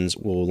expectations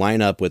will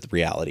line up with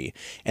reality.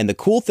 And the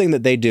cool thing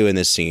that they do in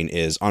this scene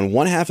is on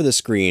one half of the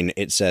screen,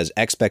 it says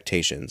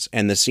expectations,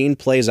 and the scene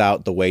plays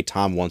out the way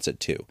Tom wants it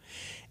to.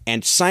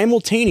 And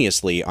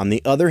simultaneously, on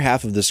the other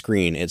half of the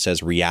screen, it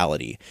says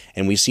reality,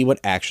 and we see what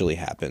actually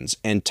happens.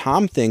 And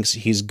Tom thinks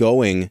he's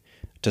going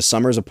to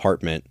Summer's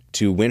apartment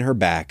to win her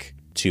back,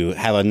 to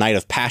have a night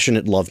of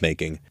passionate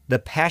lovemaking. The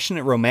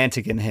passionate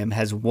romantic in him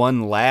has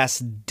one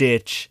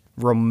last-ditch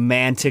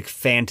romantic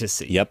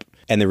fantasy. Yep.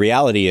 And the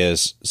reality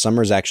is,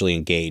 Summer's actually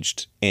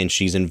engaged, and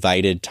she's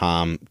invited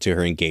Tom to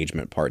her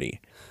engagement party.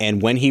 And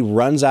when he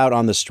runs out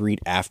on the street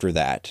after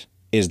that,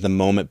 is the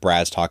moment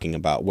Brad's talking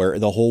about, where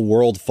the whole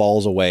world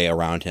falls away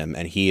around him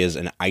and he is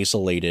an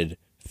isolated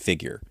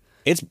figure.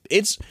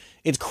 It's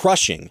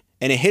crushing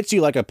and it hits you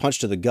like a punch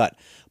to the gut.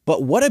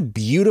 But what a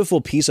beautiful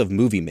piece of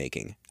movie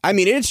making. I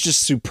mean, it's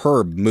just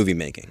superb movie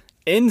making.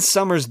 In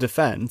Summer's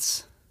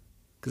defense,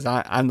 because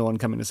I'm the one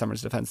coming to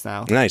Summer's defense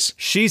now. Nice.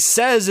 She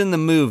says in the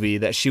movie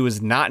that she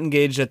was not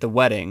engaged at the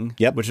wedding,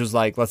 which was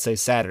like, let's say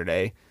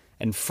Saturday.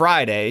 And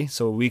Friday,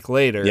 so a week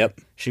later,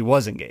 she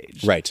was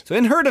engaged. Right. So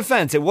in her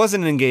defense, it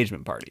wasn't an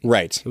engagement party.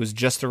 Right. It was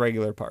just a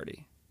regular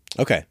party.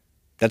 Okay.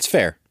 That's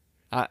fair.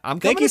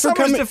 I'm coming to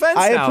Summer's defense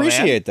now, I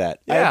appreciate man. that.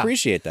 Yeah. I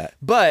appreciate that.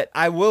 But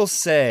I will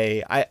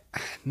say, I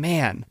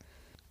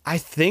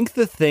think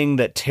the thing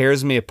that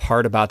tears me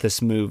apart about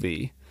this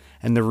movie,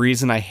 and the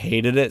reason I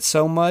hated it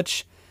so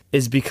much,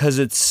 is because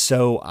it's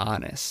so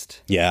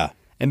honest. Yeah.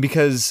 And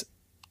because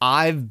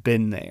I've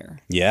been there.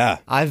 Yeah.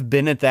 I've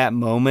been at that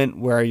moment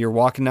where you're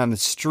walking down the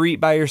street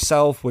by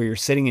yourself, where you're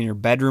sitting in your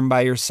bedroom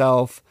by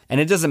yourself, and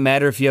it doesn't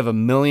matter if you have a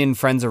million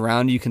friends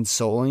around you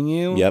consoling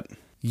you. Yep.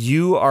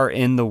 You are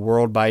in the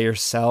world by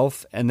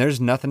yourself, and there's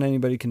nothing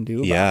anybody can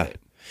do about it.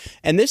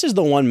 And this is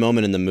the one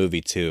moment in the movie,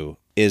 too,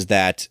 is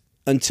that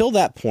until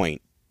that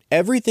point,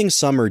 everything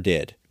Summer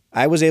did,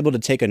 I was able to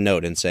take a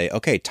note and say,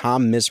 okay,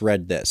 Tom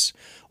misread this.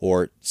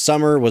 Or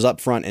Summer was up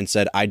front and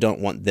said, I don't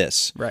want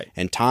this. Right.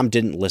 And Tom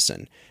didn't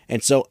listen.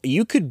 And so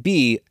you could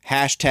be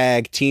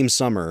 #Team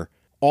Summer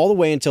all the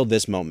way until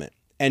this moment.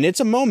 And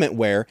it's a moment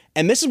where,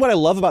 and this is what I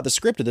love about the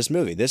script of this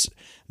movie,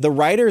 the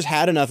writers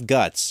had enough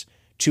guts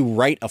to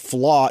write a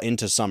flaw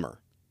into Summer.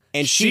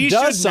 And she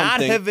does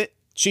something.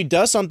 She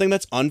does something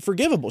that's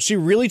unforgivable. She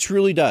really,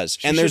 truly does.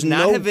 She should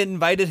not have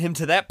invited him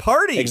to that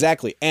party.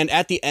 Exactly. And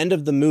at the end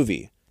of the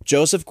movie,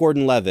 Joseph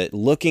Gordon-Levitt,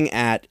 looking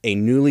at a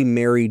newly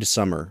married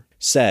Summer,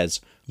 says,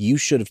 you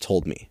should have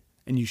told me.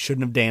 And you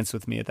shouldn't have danced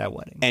with me at that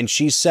wedding. And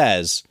she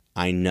says,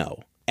 I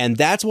know. And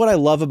that's what I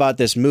love about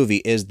this movie,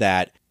 is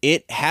that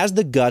it has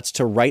the guts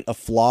to write a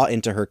flaw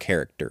into her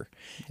character.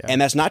 Yeah.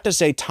 And that's not to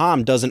say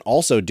Tom doesn't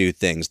also do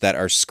things that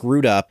are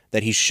screwed up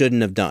that he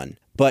shouldn't have done.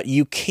 But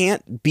you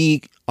can't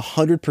be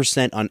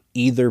 100% on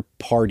either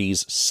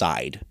party's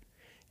side.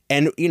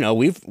 And, you know,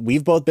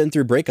 we've both been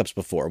through breakups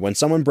before. When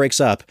someone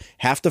breaks up,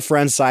 half the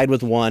friends side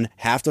with one,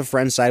 half the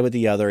friends side with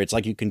the other. It's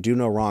like you can do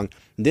no wrong.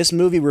 This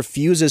movie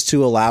refuses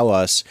to allow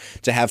us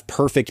to have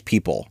perfect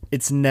people.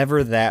 It's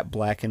never that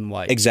black and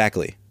white.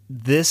 Exactly.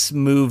 This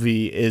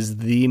movie is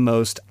the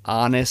most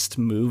honest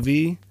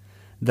movie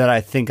that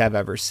I think I've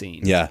ever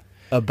seen. Yeah.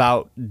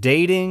 About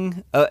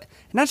dating,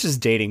 not just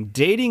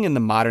dating in the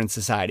modern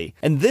society.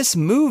 And this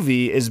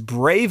movie is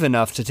brave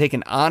enough to take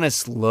an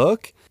honest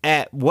look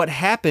at what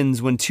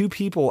happens when two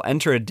people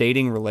enter a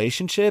dating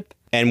relationship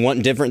And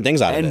want different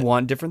things out of it. and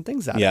want different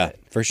things out of Yeah, it.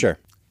 for sure.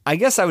 I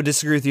guess I would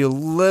disagree with you a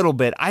little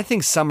bit. I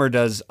think Summer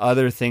does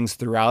other things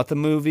throughout the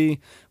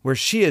movie where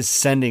she is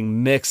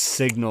sending mixed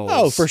signals.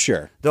 Oh, for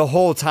sure. The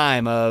whole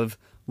time of,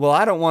 well,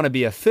 I don't want to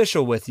be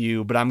official with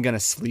you, but I'm going to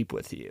sleep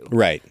with you.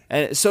 Right.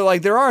 And so,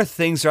 like, there are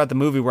things throughout the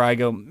movie where I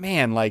go,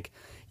 man, like,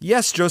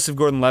 yes, Joseph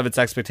Gordon-Levitt's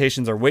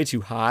expectations are way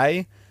too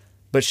high,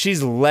 but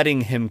she's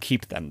letting him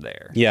keep them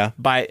there. Yeah.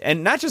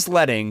 And not just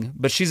letting,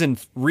 but she's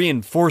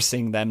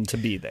reinforcing them to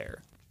be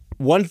there.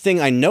 One thing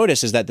I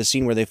notice is that the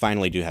scene where they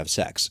finally do have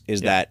sex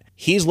is that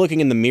he's looking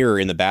in the mirror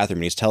in the bathroom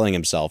and he's telling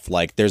himself,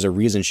 like, there's a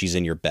reason she's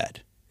in your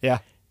bed. Yeah.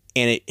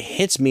 And it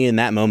hits me in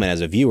that moment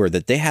as a viewer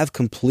that they have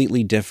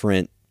completely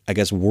different, I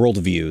guess,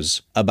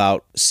 worldviews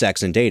about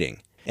sex and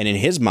dating. And in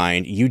his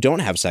mind, you don't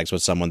have sex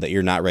with someone that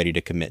you're not ready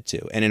to commit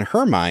to. And in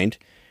her mind,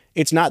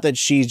 it's not that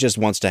she just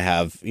wants to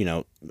have,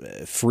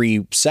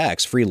 free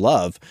sex, free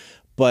love,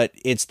 but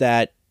it's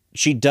that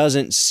she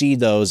doesn't see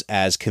those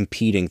as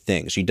competing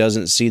things. She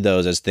doesn't see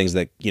those as things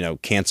that,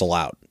 cancel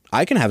out.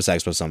 I can have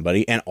sex with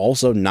somebody and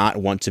also not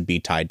want to be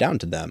tied down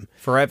to them.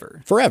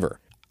 Forever.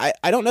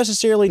 I don't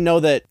necessarily know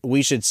that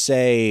we should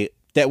say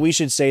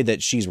that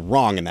she's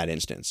wrong in that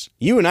instance.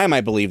 You and I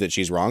might believe that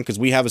she's wrong because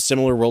we have a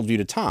similar worldview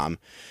to Tom.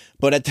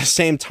 But at the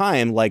same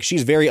time, like,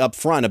 she's very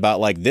upfront about,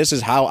 like, this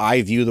is how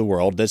I view the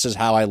world. This is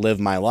how I live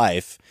my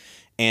life.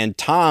 And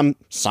Tom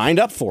signed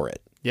up for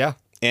it. Yeah.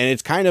 And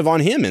it's kind of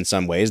on him in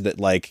some ways that,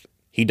 like,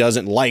 he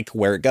doesn't like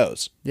where it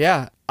goes.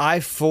 Yeah.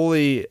 I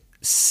fully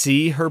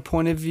see her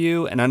point of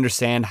view and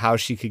understand how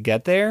she could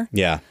get there.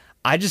 Yeah.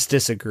 I just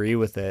disagree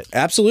with it.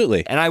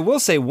 Absolutely. And I will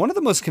say one of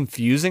the most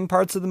confusing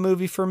parts of the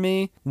movie for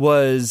me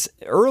was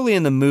early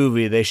in the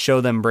movie, they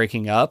show them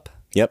breaking up.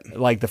 Yep.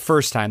 Like the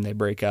first time they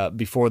break up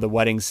before the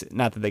wedding,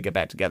 not that they get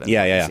back together.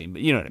 Yeah. Scene,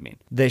 but you know what I mean?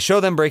 They show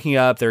them breaking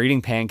up, they're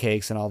eating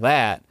pancakes and all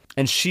that.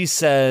 And she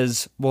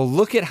says, well,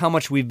 look at how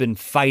much we've been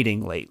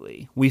fighting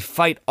lately. We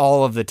fight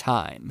all of the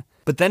time.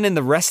 But then in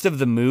the rest of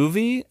the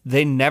movie,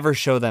 they never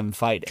show them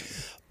fighting.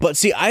 But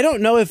see, I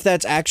don't know if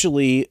that's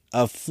actually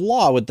a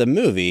flaw with the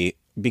movie,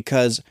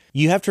 because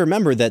you have to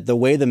remember that the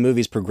way the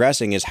movie's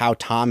progressing is how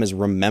Tom is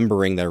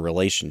remembering their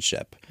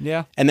relationship.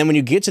 Yeah. And then when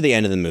you get to the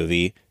end of the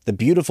movie, the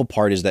beautiful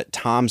part is that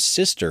Tom's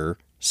sister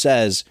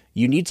says,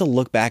 you need to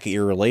look back at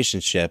your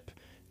relationship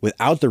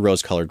without the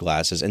rose-colored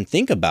glasses and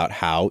think about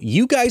how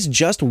you guys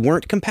just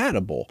weren't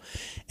compatible.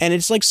 And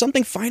it's like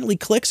something finally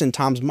clicks in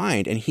Tom's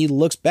mind, and he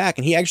looks back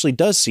and he actually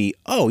does see,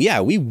 oh yeah,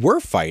 we were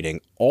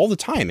fighting all the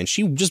time and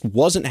she just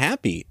wasn't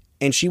happy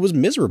and she was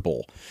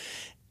miserable.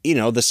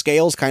 The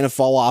scales kind of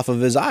fall off of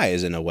his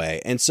eyes in a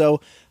way. And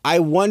so I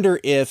wonder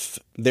if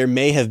there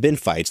may have been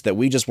fights that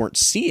we just weren't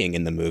seeing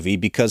in the movie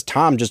because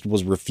Tom just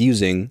was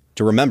refusing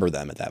to remember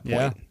them at that point.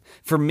 Yeah.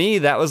 For me,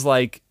 that was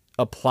like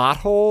a plot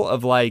hole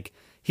of, like,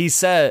 he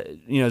said,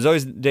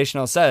 Zooey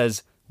Deschanel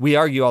says, we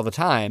argue all the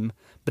time,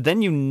 but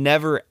then you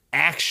never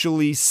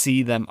actually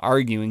see them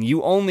arguing.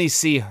 You only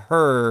see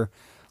her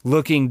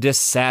looking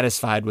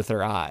dissatisfied with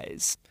her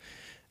eyes.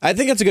 I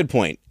think that's a good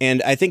point.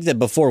 And I think that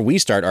before we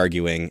start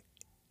arguing,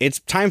 it's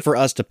time for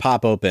us to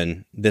pop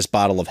open this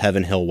bottle of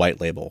Heaven Hill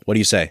White Label. What do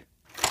you say?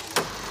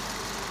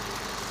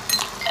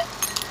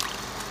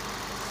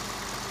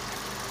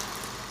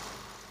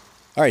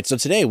 All right, so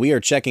today we are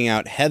checking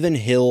out Heaven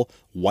Hill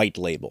White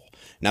Label.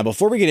 Now,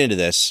 before we get into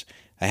this,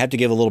 I have to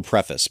give a little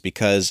preface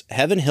because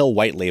Heaven Hill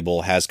White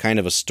Label has kind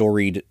of a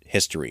storied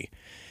history.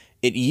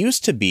 It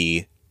used to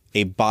be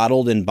a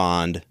bottled in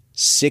bond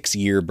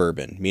 6-year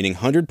bourbon, meaning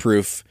 100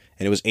 proof,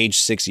 and it was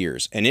aged 6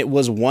 years. And it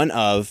was one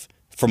of,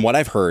 from what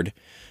I've heard,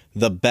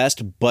 the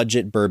best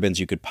budget bourbons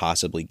you could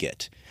possibly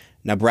get.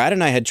 Now, Brad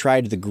and I had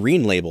tried the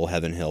green label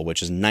Heaven Hill,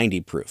 which is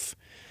 90 proof.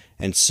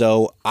 And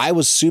so I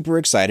was super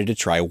excited to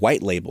try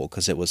White Label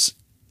because it was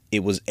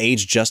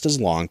aged just as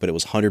long, but it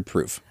was 100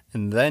 proof.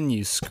 And then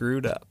you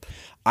screwed up.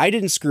 I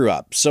didn't screw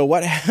up. So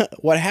what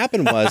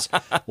happened was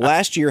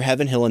last year,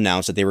 Heaven Hill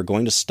announced that they were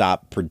going to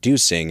stop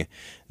producing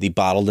the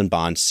bottled in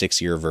bond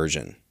 6-year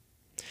version.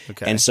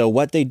 Okay. And so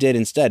what they did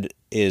instead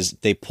is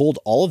they pulled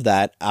all of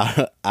that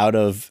out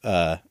of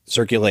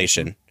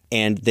circulation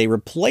and they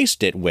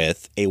replaced it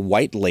with a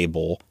white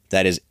label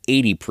that is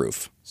 80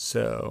 proof.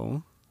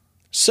 So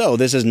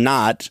this is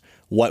not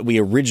what we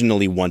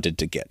originally wanted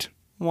to get.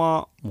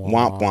 Womp,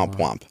 Womp, womp,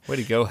 womp. Way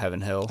to go,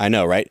 Heaven Hill. I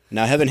know, right?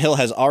 Now, Heaven Hill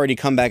has already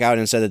come back out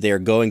and said that they are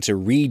going to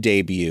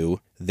re-debut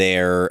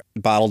their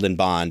bottled in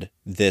bond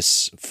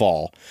this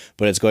fall,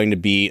 but it's going to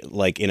be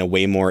like in a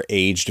way more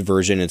aged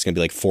version. It's going to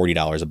be like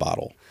 $40 a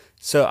bottle.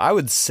 So I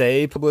would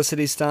say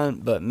publicity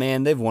stunt, but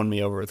man, they've won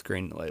me over with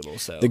Green Label.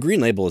 So the Green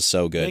Label is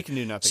so good. They can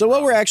do nothing So what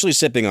wrong. we're actually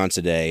sipping on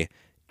today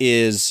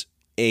is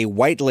a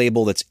white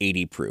label that's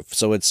 80 proof.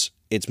 So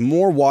it's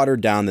more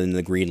watered down than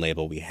the Green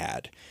Label we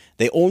had.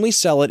 They only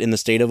sell it in the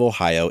state of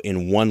Ohio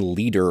in 1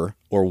 liter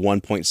or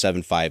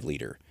 1.75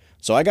 liter.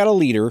 So I got a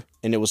liter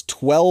and it was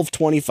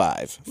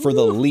 $12.25 for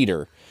the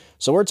liter.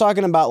 So we're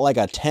talking about like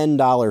a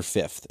 $10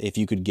 fifth if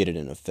you could get it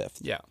in a fifth.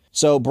 Yeah.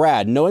 So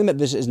Brad, knowing that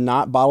this is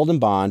not bottled in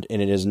bond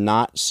and it is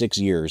not 6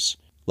 years,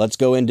 let's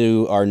go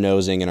into our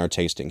nosing and our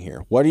tasting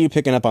here. What are you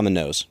picking up on the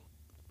nose?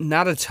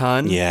 Not a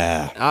ton.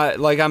 Yeah.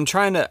 I'm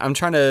trying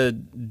to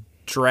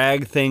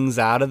drag things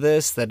out of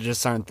this that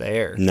just aren't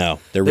there. No,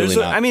 they're really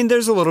not.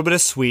 There's a little bit of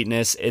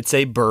sweetness. It's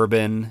a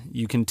bourbon.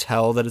 You can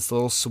tell that it's a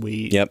little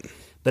sweet. Yep.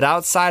 But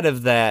outside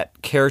of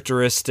that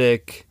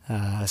characteristic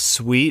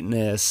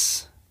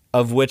sweetness,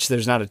 of which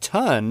there's not a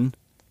ton,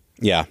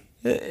 Yeah.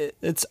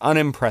 it's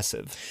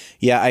unimpressive.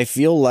 Yeah, I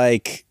feel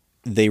like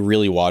they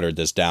really watered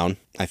this down.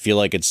 I feel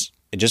like it's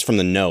just from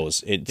the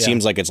nose. It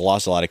seems like it's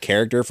lost a lot of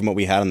character from what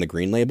we had on the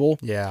green label.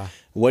 Yeah.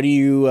 What do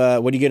you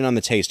getting on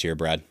the taste here,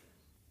 Brad?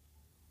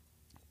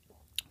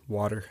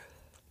 Water.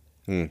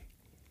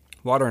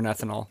 Water and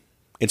ethanol.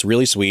 It's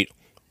really sweet.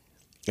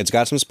 It's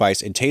got some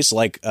spice. It tastes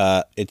like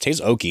it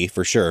tastes oaky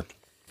for sure.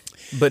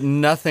 But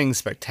nothing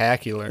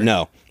spectacular.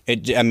 No.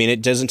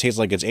 It doesn't taste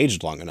like it's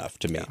aged long enough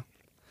to me.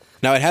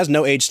 Now it has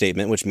no age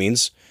statement, which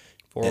means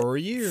 4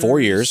 years. 4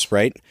 years,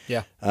 right?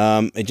 Yeah.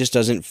 It just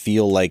doesn't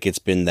feel like it's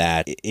been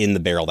that in the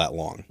barrel that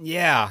long.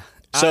 Yeah.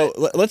 So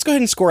let's go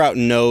ahead and score out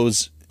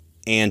nose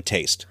and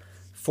taste.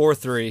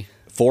 4.3.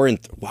 4 and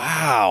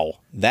wow,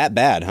 that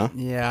bad, huh?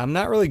 Yeah, I'm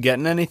not really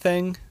getting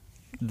anything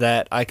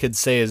that I could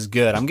say is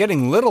good. I'm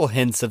getting little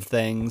hints of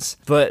things,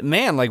 but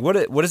man, like what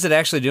is it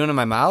actually doing in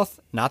my mouth?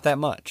 Not that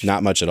much.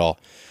 Not much at all.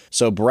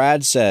 So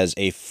Brad says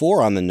a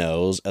 4 on the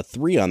nose, a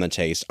 3 on the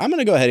taste. I'm going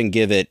to go ahead and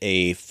give it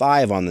a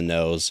 5 on the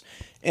nose,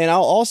 and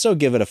I'll also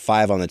give it a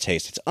 5 on the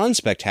taste. It's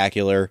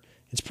unspectacular.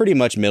 It's pretty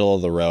much middle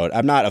of the road.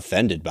 I'm not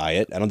offended by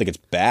it. I don't think it's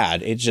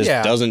bad. It just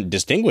doesn't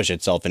distinguish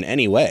itself in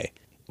any way.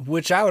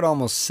 Which I would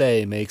almost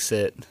say makes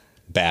it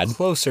Bad.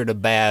 closer to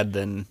bad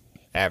than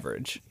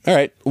average. All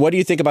right. What do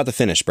you think about the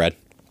finish, Brad?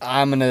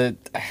 I don't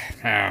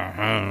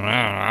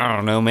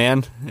know,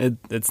 man.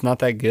 It's not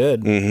that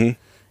good. Mm-hmm.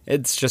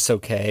 It's just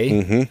okay.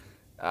 Mm-hmm.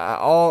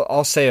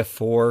 I'll say a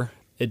 4.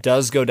 It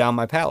does go down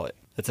my palate.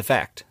 It's a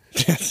fact.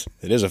 It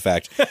is a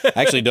fact. I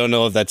actually don't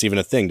know if that's even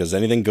a thing. Does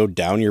anything go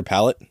down your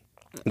palate?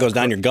 It goes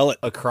down your gullet.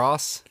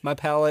 Across my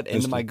palate,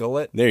 into my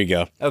gullet. There you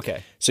go.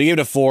 Okay. So you give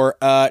it a 4.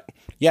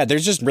 Yeah,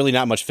 there's just really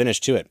not much finish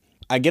to it.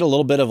 I get a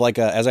little bit of like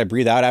as I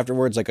breathe out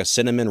afterwards, like a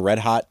cinnamon red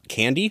hot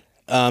candy.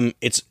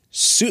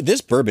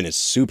 This bourbon is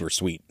super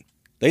sweet.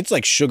 It's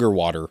like sugar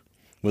water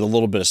with a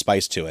little bit of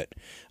spice to it.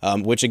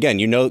 Which again,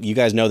 you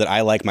guys know that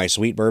I like my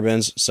sweet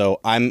bourbons, so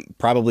I'm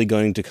probably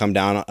going to come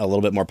down a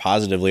little bit more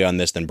positively on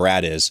this than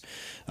Brad is.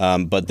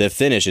 But the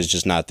finish is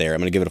just not there. I'm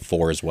going to give it a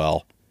 4 as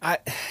well.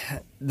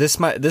 This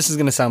is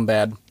going to sound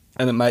bad,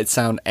 and it might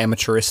sound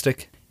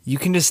amateuristic. You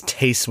can just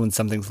taste when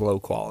something's low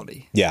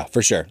quality. Yeah,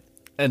 for sure.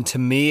 And to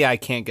me, I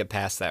can't get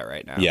past that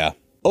right now. Yeah.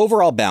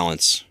 Overall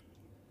balance.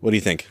 What do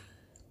you think?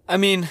 I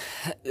mean,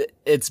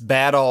 it's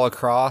bad all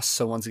across.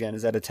 So once again,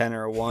 is that a 10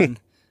 or a 1?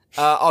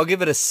 I'll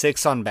give it a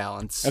 6 on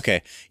balance.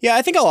 Okay. Yeah,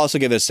 I think I'll also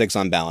give it a 6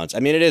 on balance. I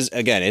mean, it is,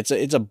 again, it's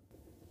a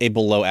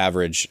below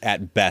average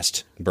at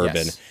best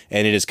bourbon,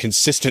 and it is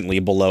consistently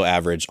below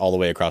average all the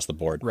way across the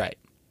board. Right.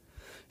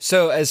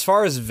 So as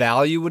far as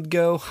value would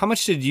go, how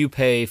much did you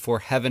pay for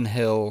Heaven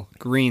Hill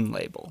Green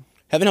Label?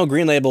 Heaven Hill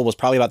Green Label was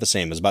probably about the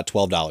same. It was about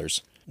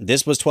 $12.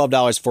 This was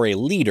 $12 for a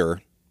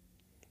liter,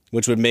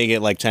 which would make it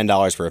like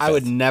 $10 for a fifth. I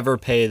would never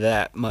pay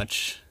that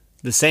much,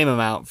 the same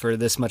amount for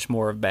this much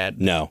more of bad.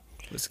 No.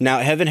 Now,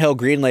 Heaven Hill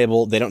Green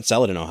Label, they don't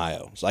sell it in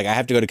Ohio. So like I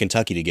have to go to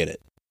Kentucky to get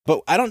it.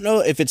 But I don't know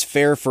if it's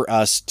fair for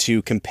us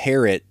to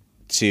compare it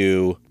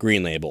to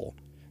Green Label.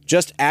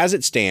 Just as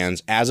it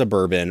stands, as a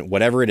bourbon,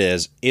 whatever it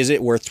is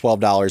it worth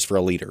 $12 for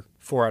a liter?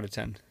 4 out of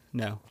 10.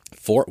 No.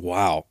 4?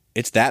 Wow.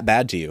 It's that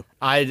bad to you.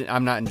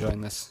 I'm not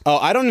enjoying this. Oh,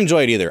 I don't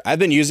enjoy it either. I've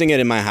been using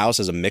it in my house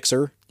as a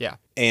mixer. Yeah.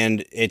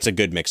 And it's a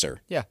good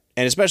mixer. Yeah.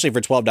 And especially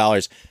for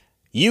 $12,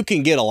 you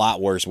can get a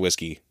lot worse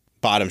whiskey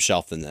bottom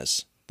shelf than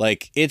this.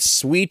 Like, it's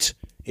sweet.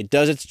 It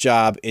does its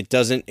job.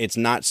 It's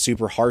not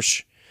super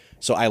harsh.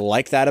 So I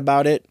like that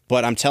about it.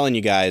 But I'm telling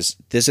you guys,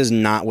 this is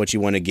not what you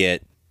want to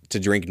get to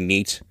drink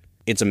neat.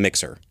 It's a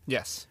mixer.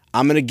 Yes.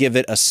 I'm going to give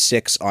it a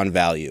 6 on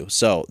value.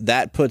 So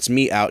that puts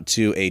me out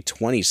to a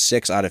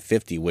 26 out of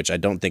 50, which I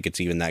don't think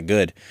it's even that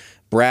good.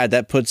 Brad,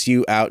 that puts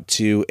you out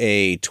to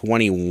a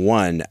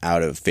 21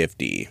 out of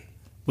 50.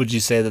 Would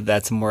you say that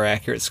that's a more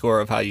accurate score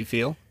of how you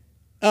feel?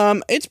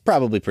 It's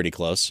probably pretty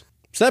close.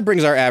 So that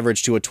brings our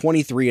average to a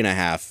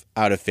 23.5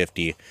 out of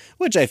 50,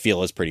 which I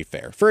feel is pretty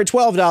fair. For a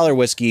 $12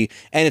 whiskey,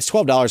 and it's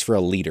 $12 for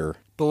a liter.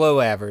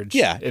 Below average.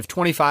 Yeah. If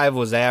 25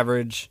 was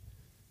average,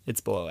 it's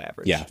below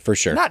average. Yeah, for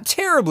sure. Not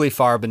terribly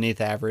far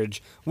beneath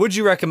average. Would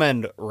you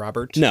recommend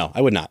Robert? No,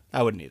 I would not.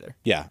 I wouldn't either.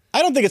 Yeah.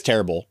 I don't think it's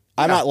terrible.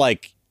 I'm not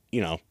like,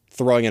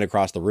 throwing it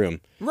across the room.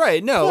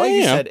 Right. No, like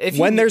you said.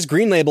 When there's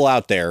Green Label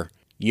out there,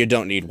 you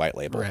don't need White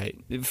Label. Right.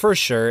 For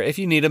sure. If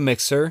you need a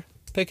mixer,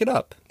 pick it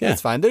up. Yeah.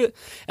 That's fine.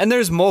 And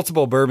there's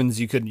multiple bourbons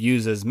you could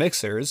use as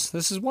mixers.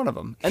 This is one of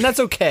them. And that's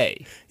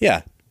okay.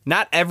 Yeah.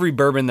 Not every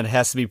bourbon that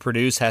has to be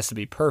produced has to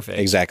be perfect.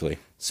 Exactly.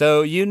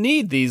 So you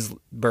need these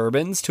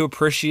bourbons to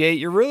appreciate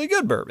your really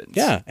good bourbons.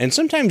 Yeah, and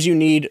sometimes you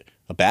need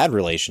a bad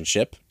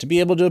relationship to be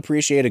able to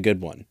appreciate a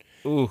good one.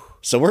 Ooh,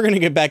 So we're going to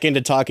get back into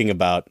talking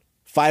about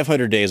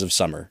 500 Days of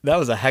Summer. that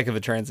was a heck of a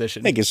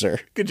transition. Thank you, sir.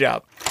 Good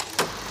job.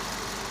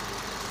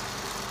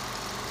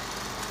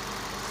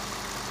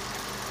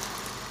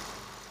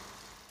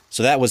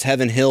 So that was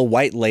Heaven Hill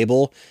White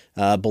Label.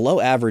 Below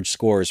average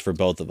scores for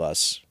both of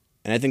us.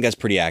 And I think that's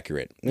pretty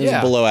accurate. It was a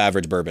Yeah. below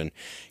average bourbon.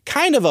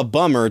 Kind of a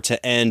bummer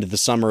to end the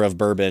summer of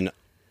bourbon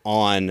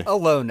on A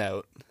low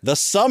note. the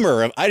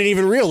summer of, I didn't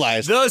even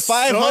realize, The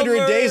 500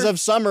 summer. days of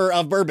summer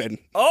of bourbon.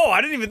 Oh,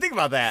 I didn't even think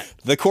about that.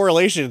 The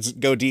correlations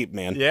go deep,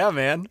 man. Yeah,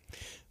 man.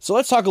 So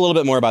let's talk a little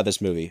bit more about this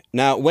movie.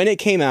 Now, when it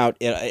came out,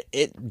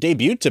 it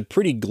debuted to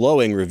pretty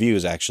glowing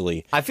reviews,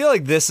 actually. I feel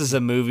like this is a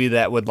movie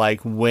that would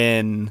like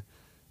win.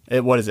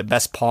 What is it?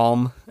 Best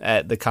Palm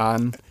at the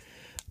con.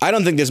 I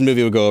don't think this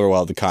movie would go over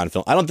well at the Cannes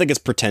Film. I don't think it's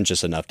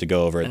pretentious enough to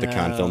go over at the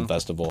Cannes Film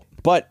Festival.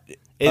 But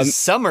Is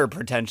summer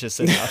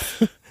pretentious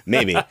enough?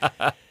 maybe.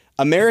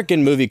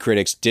 American movie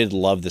critics did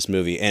love this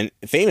movie, and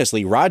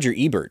famously, Roger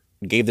Ebert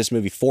gave this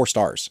movie 4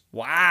 stars.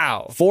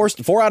 Wow. 4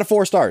 out of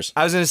 4 stars.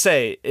 I was going to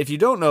say, if you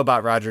don't know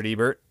about Roger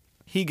Ebert,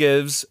 he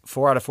gives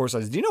 4 out of 4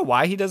 stars. Do you know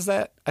why he does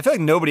that? I feel like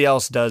nobody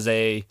else does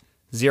a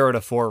 0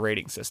 to 4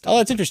 rating system. Oh,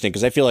 that's interesting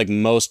because I feel like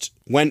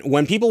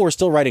when people were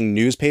still writing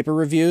newspaper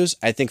reviews,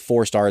 I think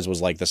 4 stars was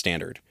like the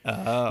standard.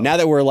 Oh. Now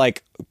that we're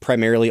like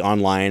primarily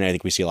online, I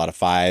think we see a lot of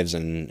 5s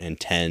and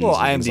 10s Well,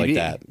 and things like IMDb.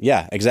 that.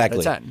 Yeah,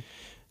 exactly. That's 10.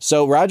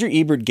 So Roger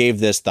Ebert gave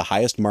this the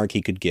highest mark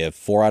he could give,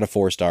 4 out of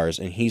 4 stars,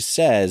 and he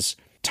says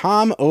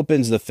Tom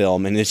opens the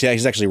film, and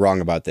he's actually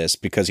wrong about this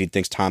because he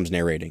thinks Tom's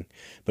narrating,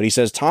 but he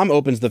says Tom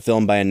opens the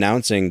film by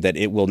announcing that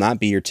it will not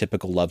be your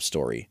typical love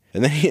story.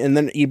 And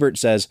then Ebert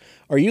says,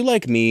 "Are you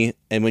like me,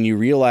 and when you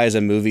realize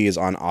a movie is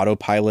on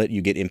autopilot,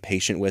 you get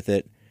impatient with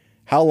it?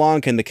 How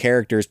long can the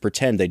characters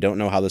pretend they don't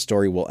know how the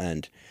story will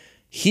end?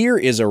 Here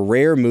is a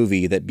rare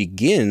movie that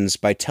begins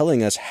by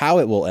telling us how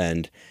it will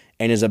end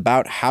and is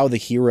about how the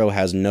hero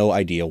has no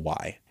idea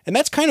why." And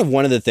that's kind of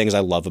one of the things I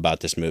love about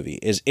this movie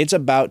is it's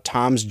about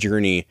Tom's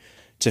journey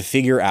to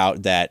figure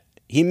out that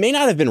he may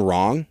not have been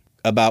wrong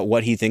about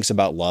what he thinks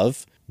about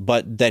love,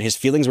 but that his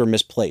feelings were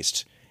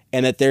misplaced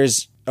and that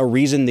there's a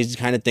reason these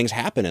kind of things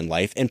happen in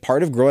life. And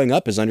part of growing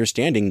up is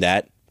understanding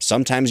that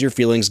sometimes your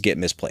feelings get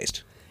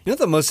misplaced. You know what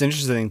the most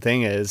interesting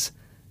thing is?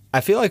 I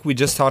feel like we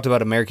just talked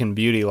about American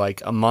Beauty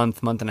like a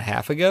month and a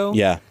half ago.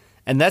 Yeah.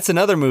 And that's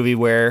another movie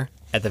where,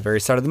 at the very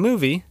start of the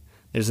movie,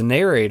 there's a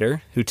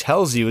narrator who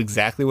tells you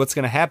exactly what's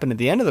going to happen at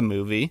the end of the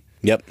movie.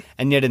 Yep.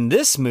 And yet in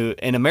this movie,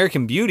 in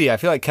American Beauty, I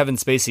feel like Kevin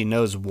Spacey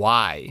knows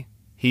why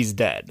he's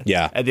dead.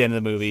 Yeah. At the end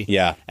of the movie.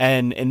 Yeah.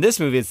 And in this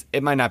movie,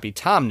 it might not be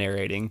Tom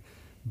narrating,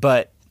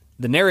 but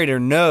the narrator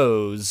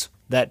knows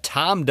that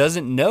Tom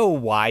doesn't know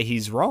why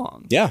he's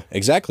wrong. Yeah,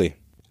 exactly.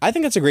 I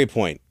think that's a great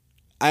point.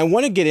 I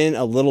want to get in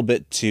a little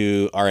bit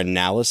to our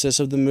analysis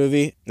of the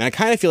movie. And I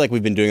kind of feel like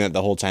we've been doing that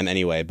the whole time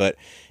anyway. But,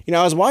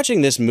 I was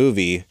watching this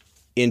movie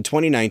in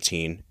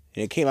 2019,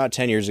 and it came out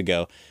 10 years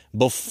ago,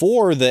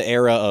 before the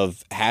era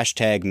of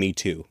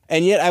 #MeToo.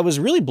 And yet I was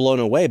really blown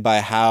away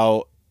by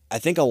how I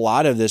think a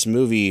lot of this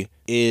movie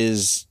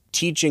is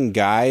teaching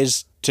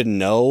guys to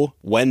know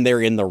when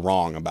they're in the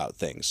wrong about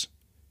things.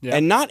 Yeah.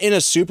 And not in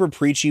a super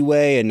preachy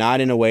way and not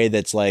in a way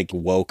that's like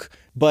woke,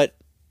 but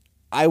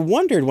I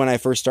wondered when I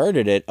first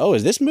started it,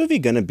 is this movie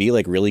going to be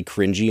like really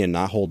cringy and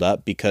not hold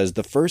up? Because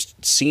the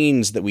first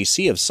scenes that we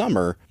see of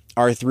Summer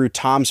are through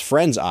Tom's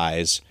friend's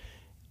eyes,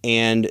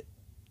 and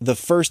the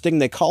first thing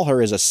they call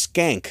her is a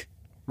skank.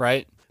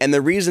 Right. And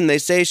the reason they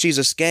say she's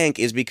a skank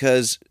is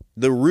because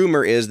the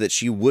rumor is that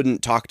she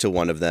wouldn't talk to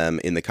one of them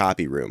in the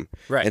copy room.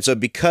 Right. And so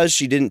because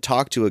she didn't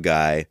talk to a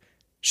guy,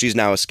 she's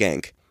now a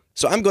skank.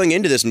 So I'm going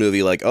into this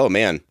movie like, oh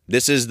man,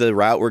 this is the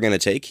route we're going to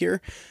take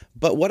here.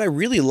 But what I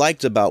really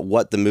liked about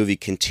what the movie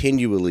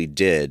continually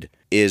did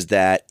is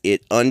that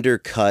it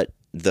undercut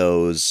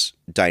those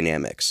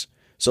dynamics.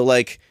 So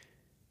like,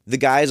 the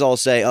guys all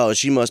say, oh,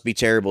 she must be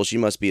terrible, she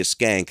must be a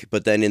skank.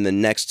 But then in the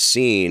next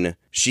scene,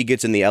 she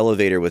gets in the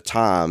elevator with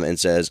Tom and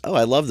says, oh,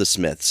 I love the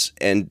Smiths.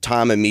 And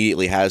Tom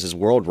immediately has his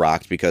world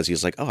rocked because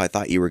he's like, oh, I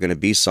thought you were going to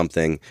be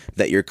something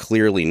that you're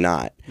clearly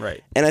not.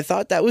 Right. And I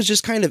thought that was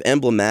just kind of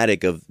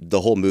emblematic of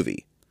the whole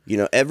movie.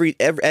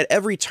 At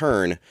every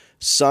turn,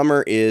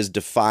 Summer is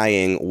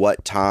defying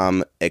what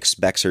Tom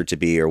expects her to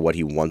be or what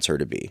he wants her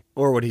to be.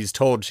 Or what he's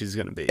told she's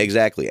going to be.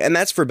 Exactly. And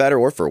that's for better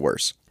or for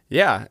worse.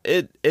 Yeah,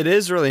 it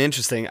is really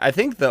interesting. I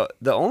think the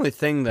only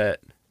thing that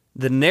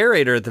the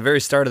narrator at the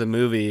very start of the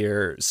movie,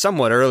 or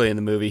somewhat early in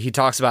the movie, he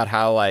talks about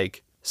how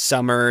like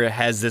Summer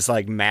has this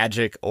like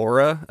magic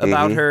aura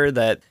about her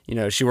that,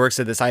 she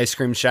works at this ice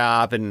cream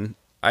shop and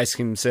ice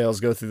cream sales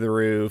go through the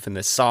roof and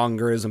this song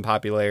grows in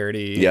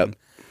popularity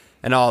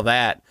and all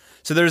that.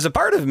 So there's a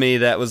part of me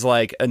that was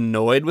like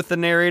annoyed with the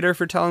narrator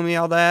for telling me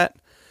all that,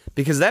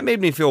 because that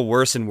made me feel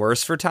worse and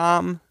worse for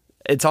Tom.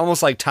 It's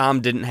almost like Tom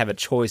didn't have a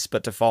choice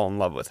but to fall in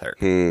love with her.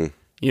 You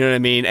know what I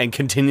mean? And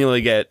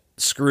continually get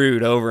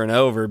screwed over and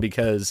over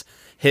because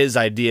his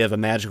idea of a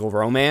magical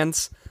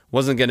romance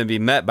wasn't going to be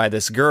met by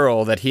this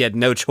girl that he had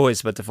no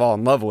choice but to fall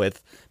in love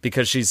with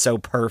because she's so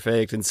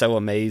perfect and so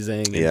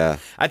amazing. And Yeah.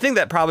 I think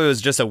that probably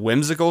was just a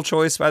whimsical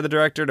choice by the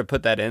director to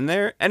put that in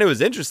there. And it was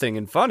interesting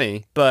and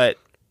funny, but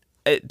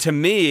to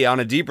me, on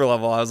a deeper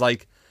level, I was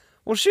like,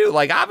 well, shoot,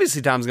 like,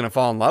 obviously Tom's going to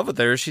fall in love with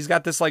her. She's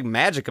got this, like,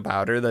 magic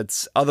about her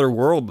that's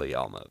otherworldly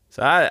almost.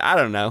 So I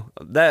don't know.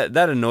 That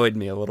annoyed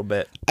me a little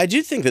bit. I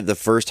do think that the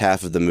first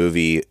half of the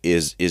movie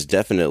is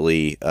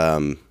definitely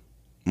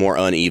more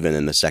uneven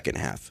than the second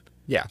half.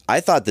 Yeah.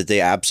 I thought that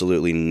they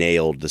absolutely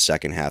nailed the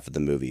second half of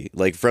the movie.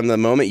 Like, from the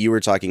moment you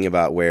were talking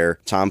about where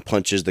Tom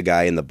punches the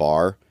guy in the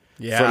bar,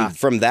 Yeah.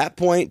 from that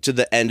point to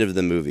the end of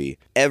the movie,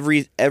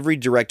 every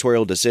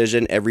directorial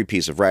decision, every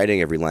piece of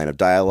writing, every line of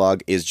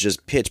dialogue is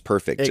just pitch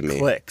perfect to me. It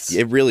clicks.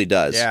 It really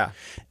does. Yeah.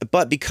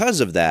 But because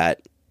of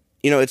that,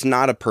 it's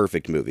not a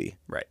perfect movie.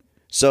 Right.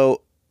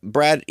 So,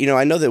 Brad,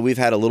 I know that we've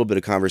had a little bit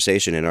of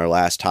conversation in our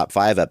last top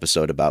 5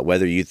 episode about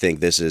whether you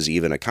think this is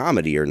even a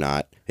comedy or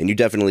not. And you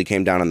definitely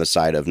came down on the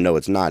side of, no,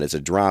 it's not. It's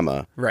a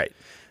drama. Right.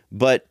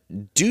 But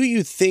do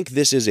you think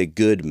this is a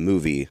good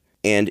movie?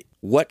 And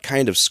what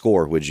kind of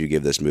score would you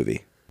give this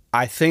movie?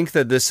 I think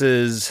that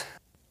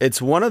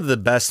it's one of the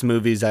best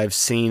movies I've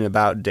seen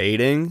about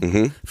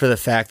dating for the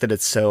fact that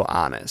it's so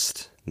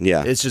honest.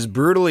 Yeah. It's just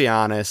brutally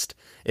honest.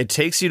 It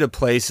takes you to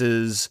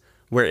places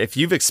where if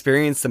you've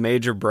experienced a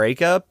major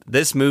breakup,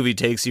 this movie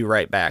takes you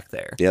right back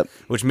there. Yep.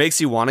 Which makes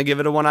you want to give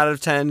it a 1 out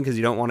of 10 because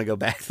you don't want to go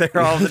back there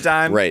all the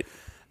time. Right.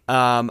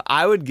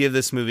 I would give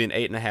this movie an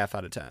 8.5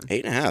 out of 10.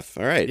 8.5.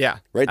 All right. Yeah.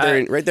 Right there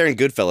in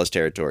Goodfellas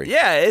territory.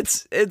 Yeah,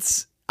 it's.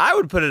 I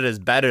would put it as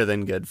better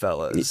than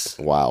Goodfellas.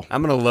 Wow.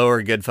 I'm gonna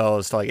lower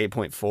Goodfellas to like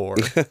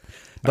 8.4.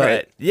 But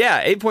right.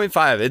 yeah,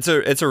 8.5.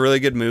 It's a really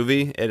good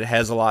movie. It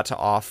has a lot to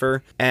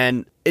offer,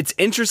 and it's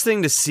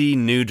interesting to see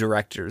new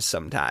directors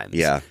sometimes.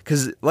 Yeah.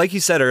 Because like you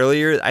said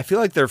earlier, I feel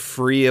like they're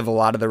free of a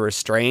lot of the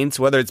restraints,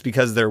 whether it's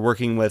because they're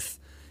working with,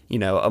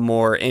 a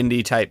more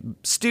indie type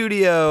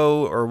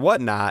studio or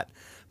whatnot.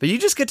 But you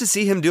just get to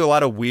see him do a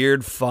lot of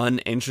weird, fun,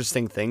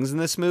 interesting things in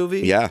this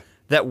movie. Yeah.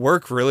 That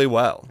work really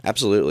well.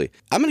 Absolutely.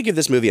 I'm going to give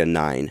this movie a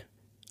 9.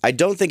 I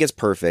don't think it's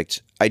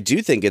perfect. I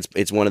do think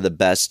it's one of the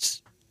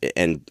best,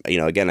 and,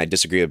 again, I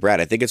disagree with Brad.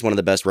 I think it's one of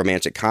the best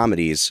romantic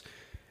comedies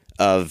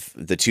of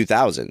the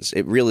 2000s.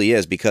 It really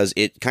is, because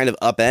it kind of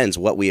upends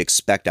what we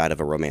expect out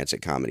of a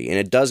romantic comedy. And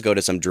it does go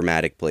to some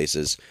dramatic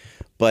places.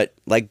 But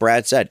like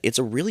Brad said, it's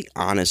a really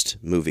honest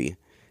movie.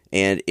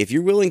 And if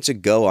you're willing to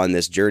go on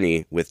this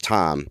journey with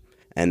Tom,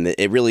 and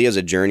it really is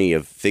a journey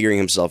of figuring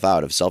himself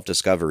out, of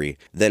self-discovery,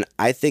 then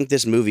I think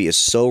this movie is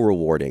so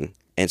rewarding.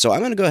 And so I'm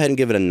going to go ahead and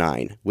give it a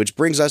 9, which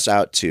brings us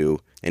out to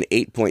an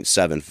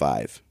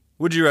 8.75.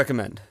 Would you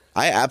recommend?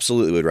 I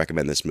absolutely would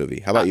recommend this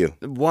movie. How about you?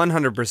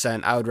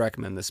 100%, I would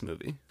recommend this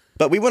movie.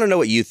 But we want to know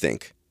what you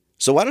think.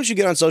 So why don't you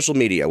get on social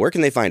media? Where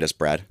can they find us,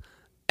 Brad?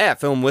 At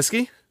Film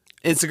Whiskey,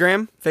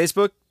 Instagram,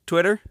 Facebook,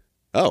 Twitter.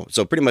 Oh,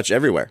 so pretty much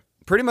everywhere.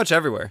 Pretty much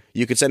everywhere.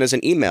 You could send us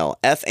an email,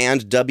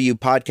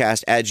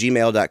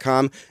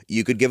 fandwpodcast@gmail.com.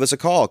 You could give us a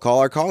call. Call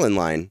our call-in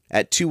line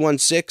at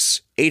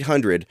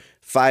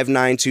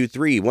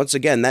 216-800-5923. Once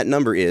again, that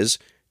number is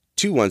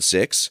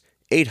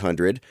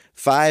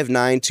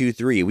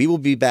 216-800-5923. We will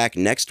be back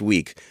next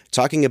week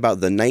talking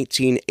about the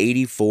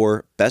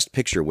 1984 Best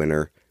Picture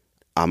winner,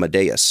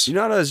 Amadeus. You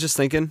know what I was just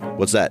thinking?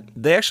 What's that?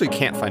 They actually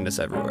can't find us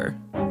everywhere.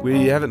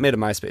 We haven't made a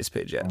MySpace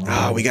page yet.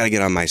 Oh, we got to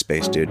get on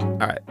MySpace, dude. All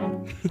right.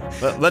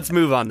 Let's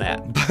move on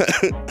that.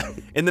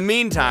 In the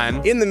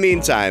meantime,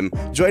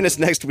 join us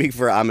next week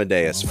for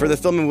Amadeus. For the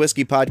Film and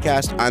Whiskey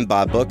podcast, I'm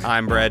Bob Book.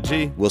 I'm Brad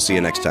G. We'll see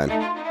you next time.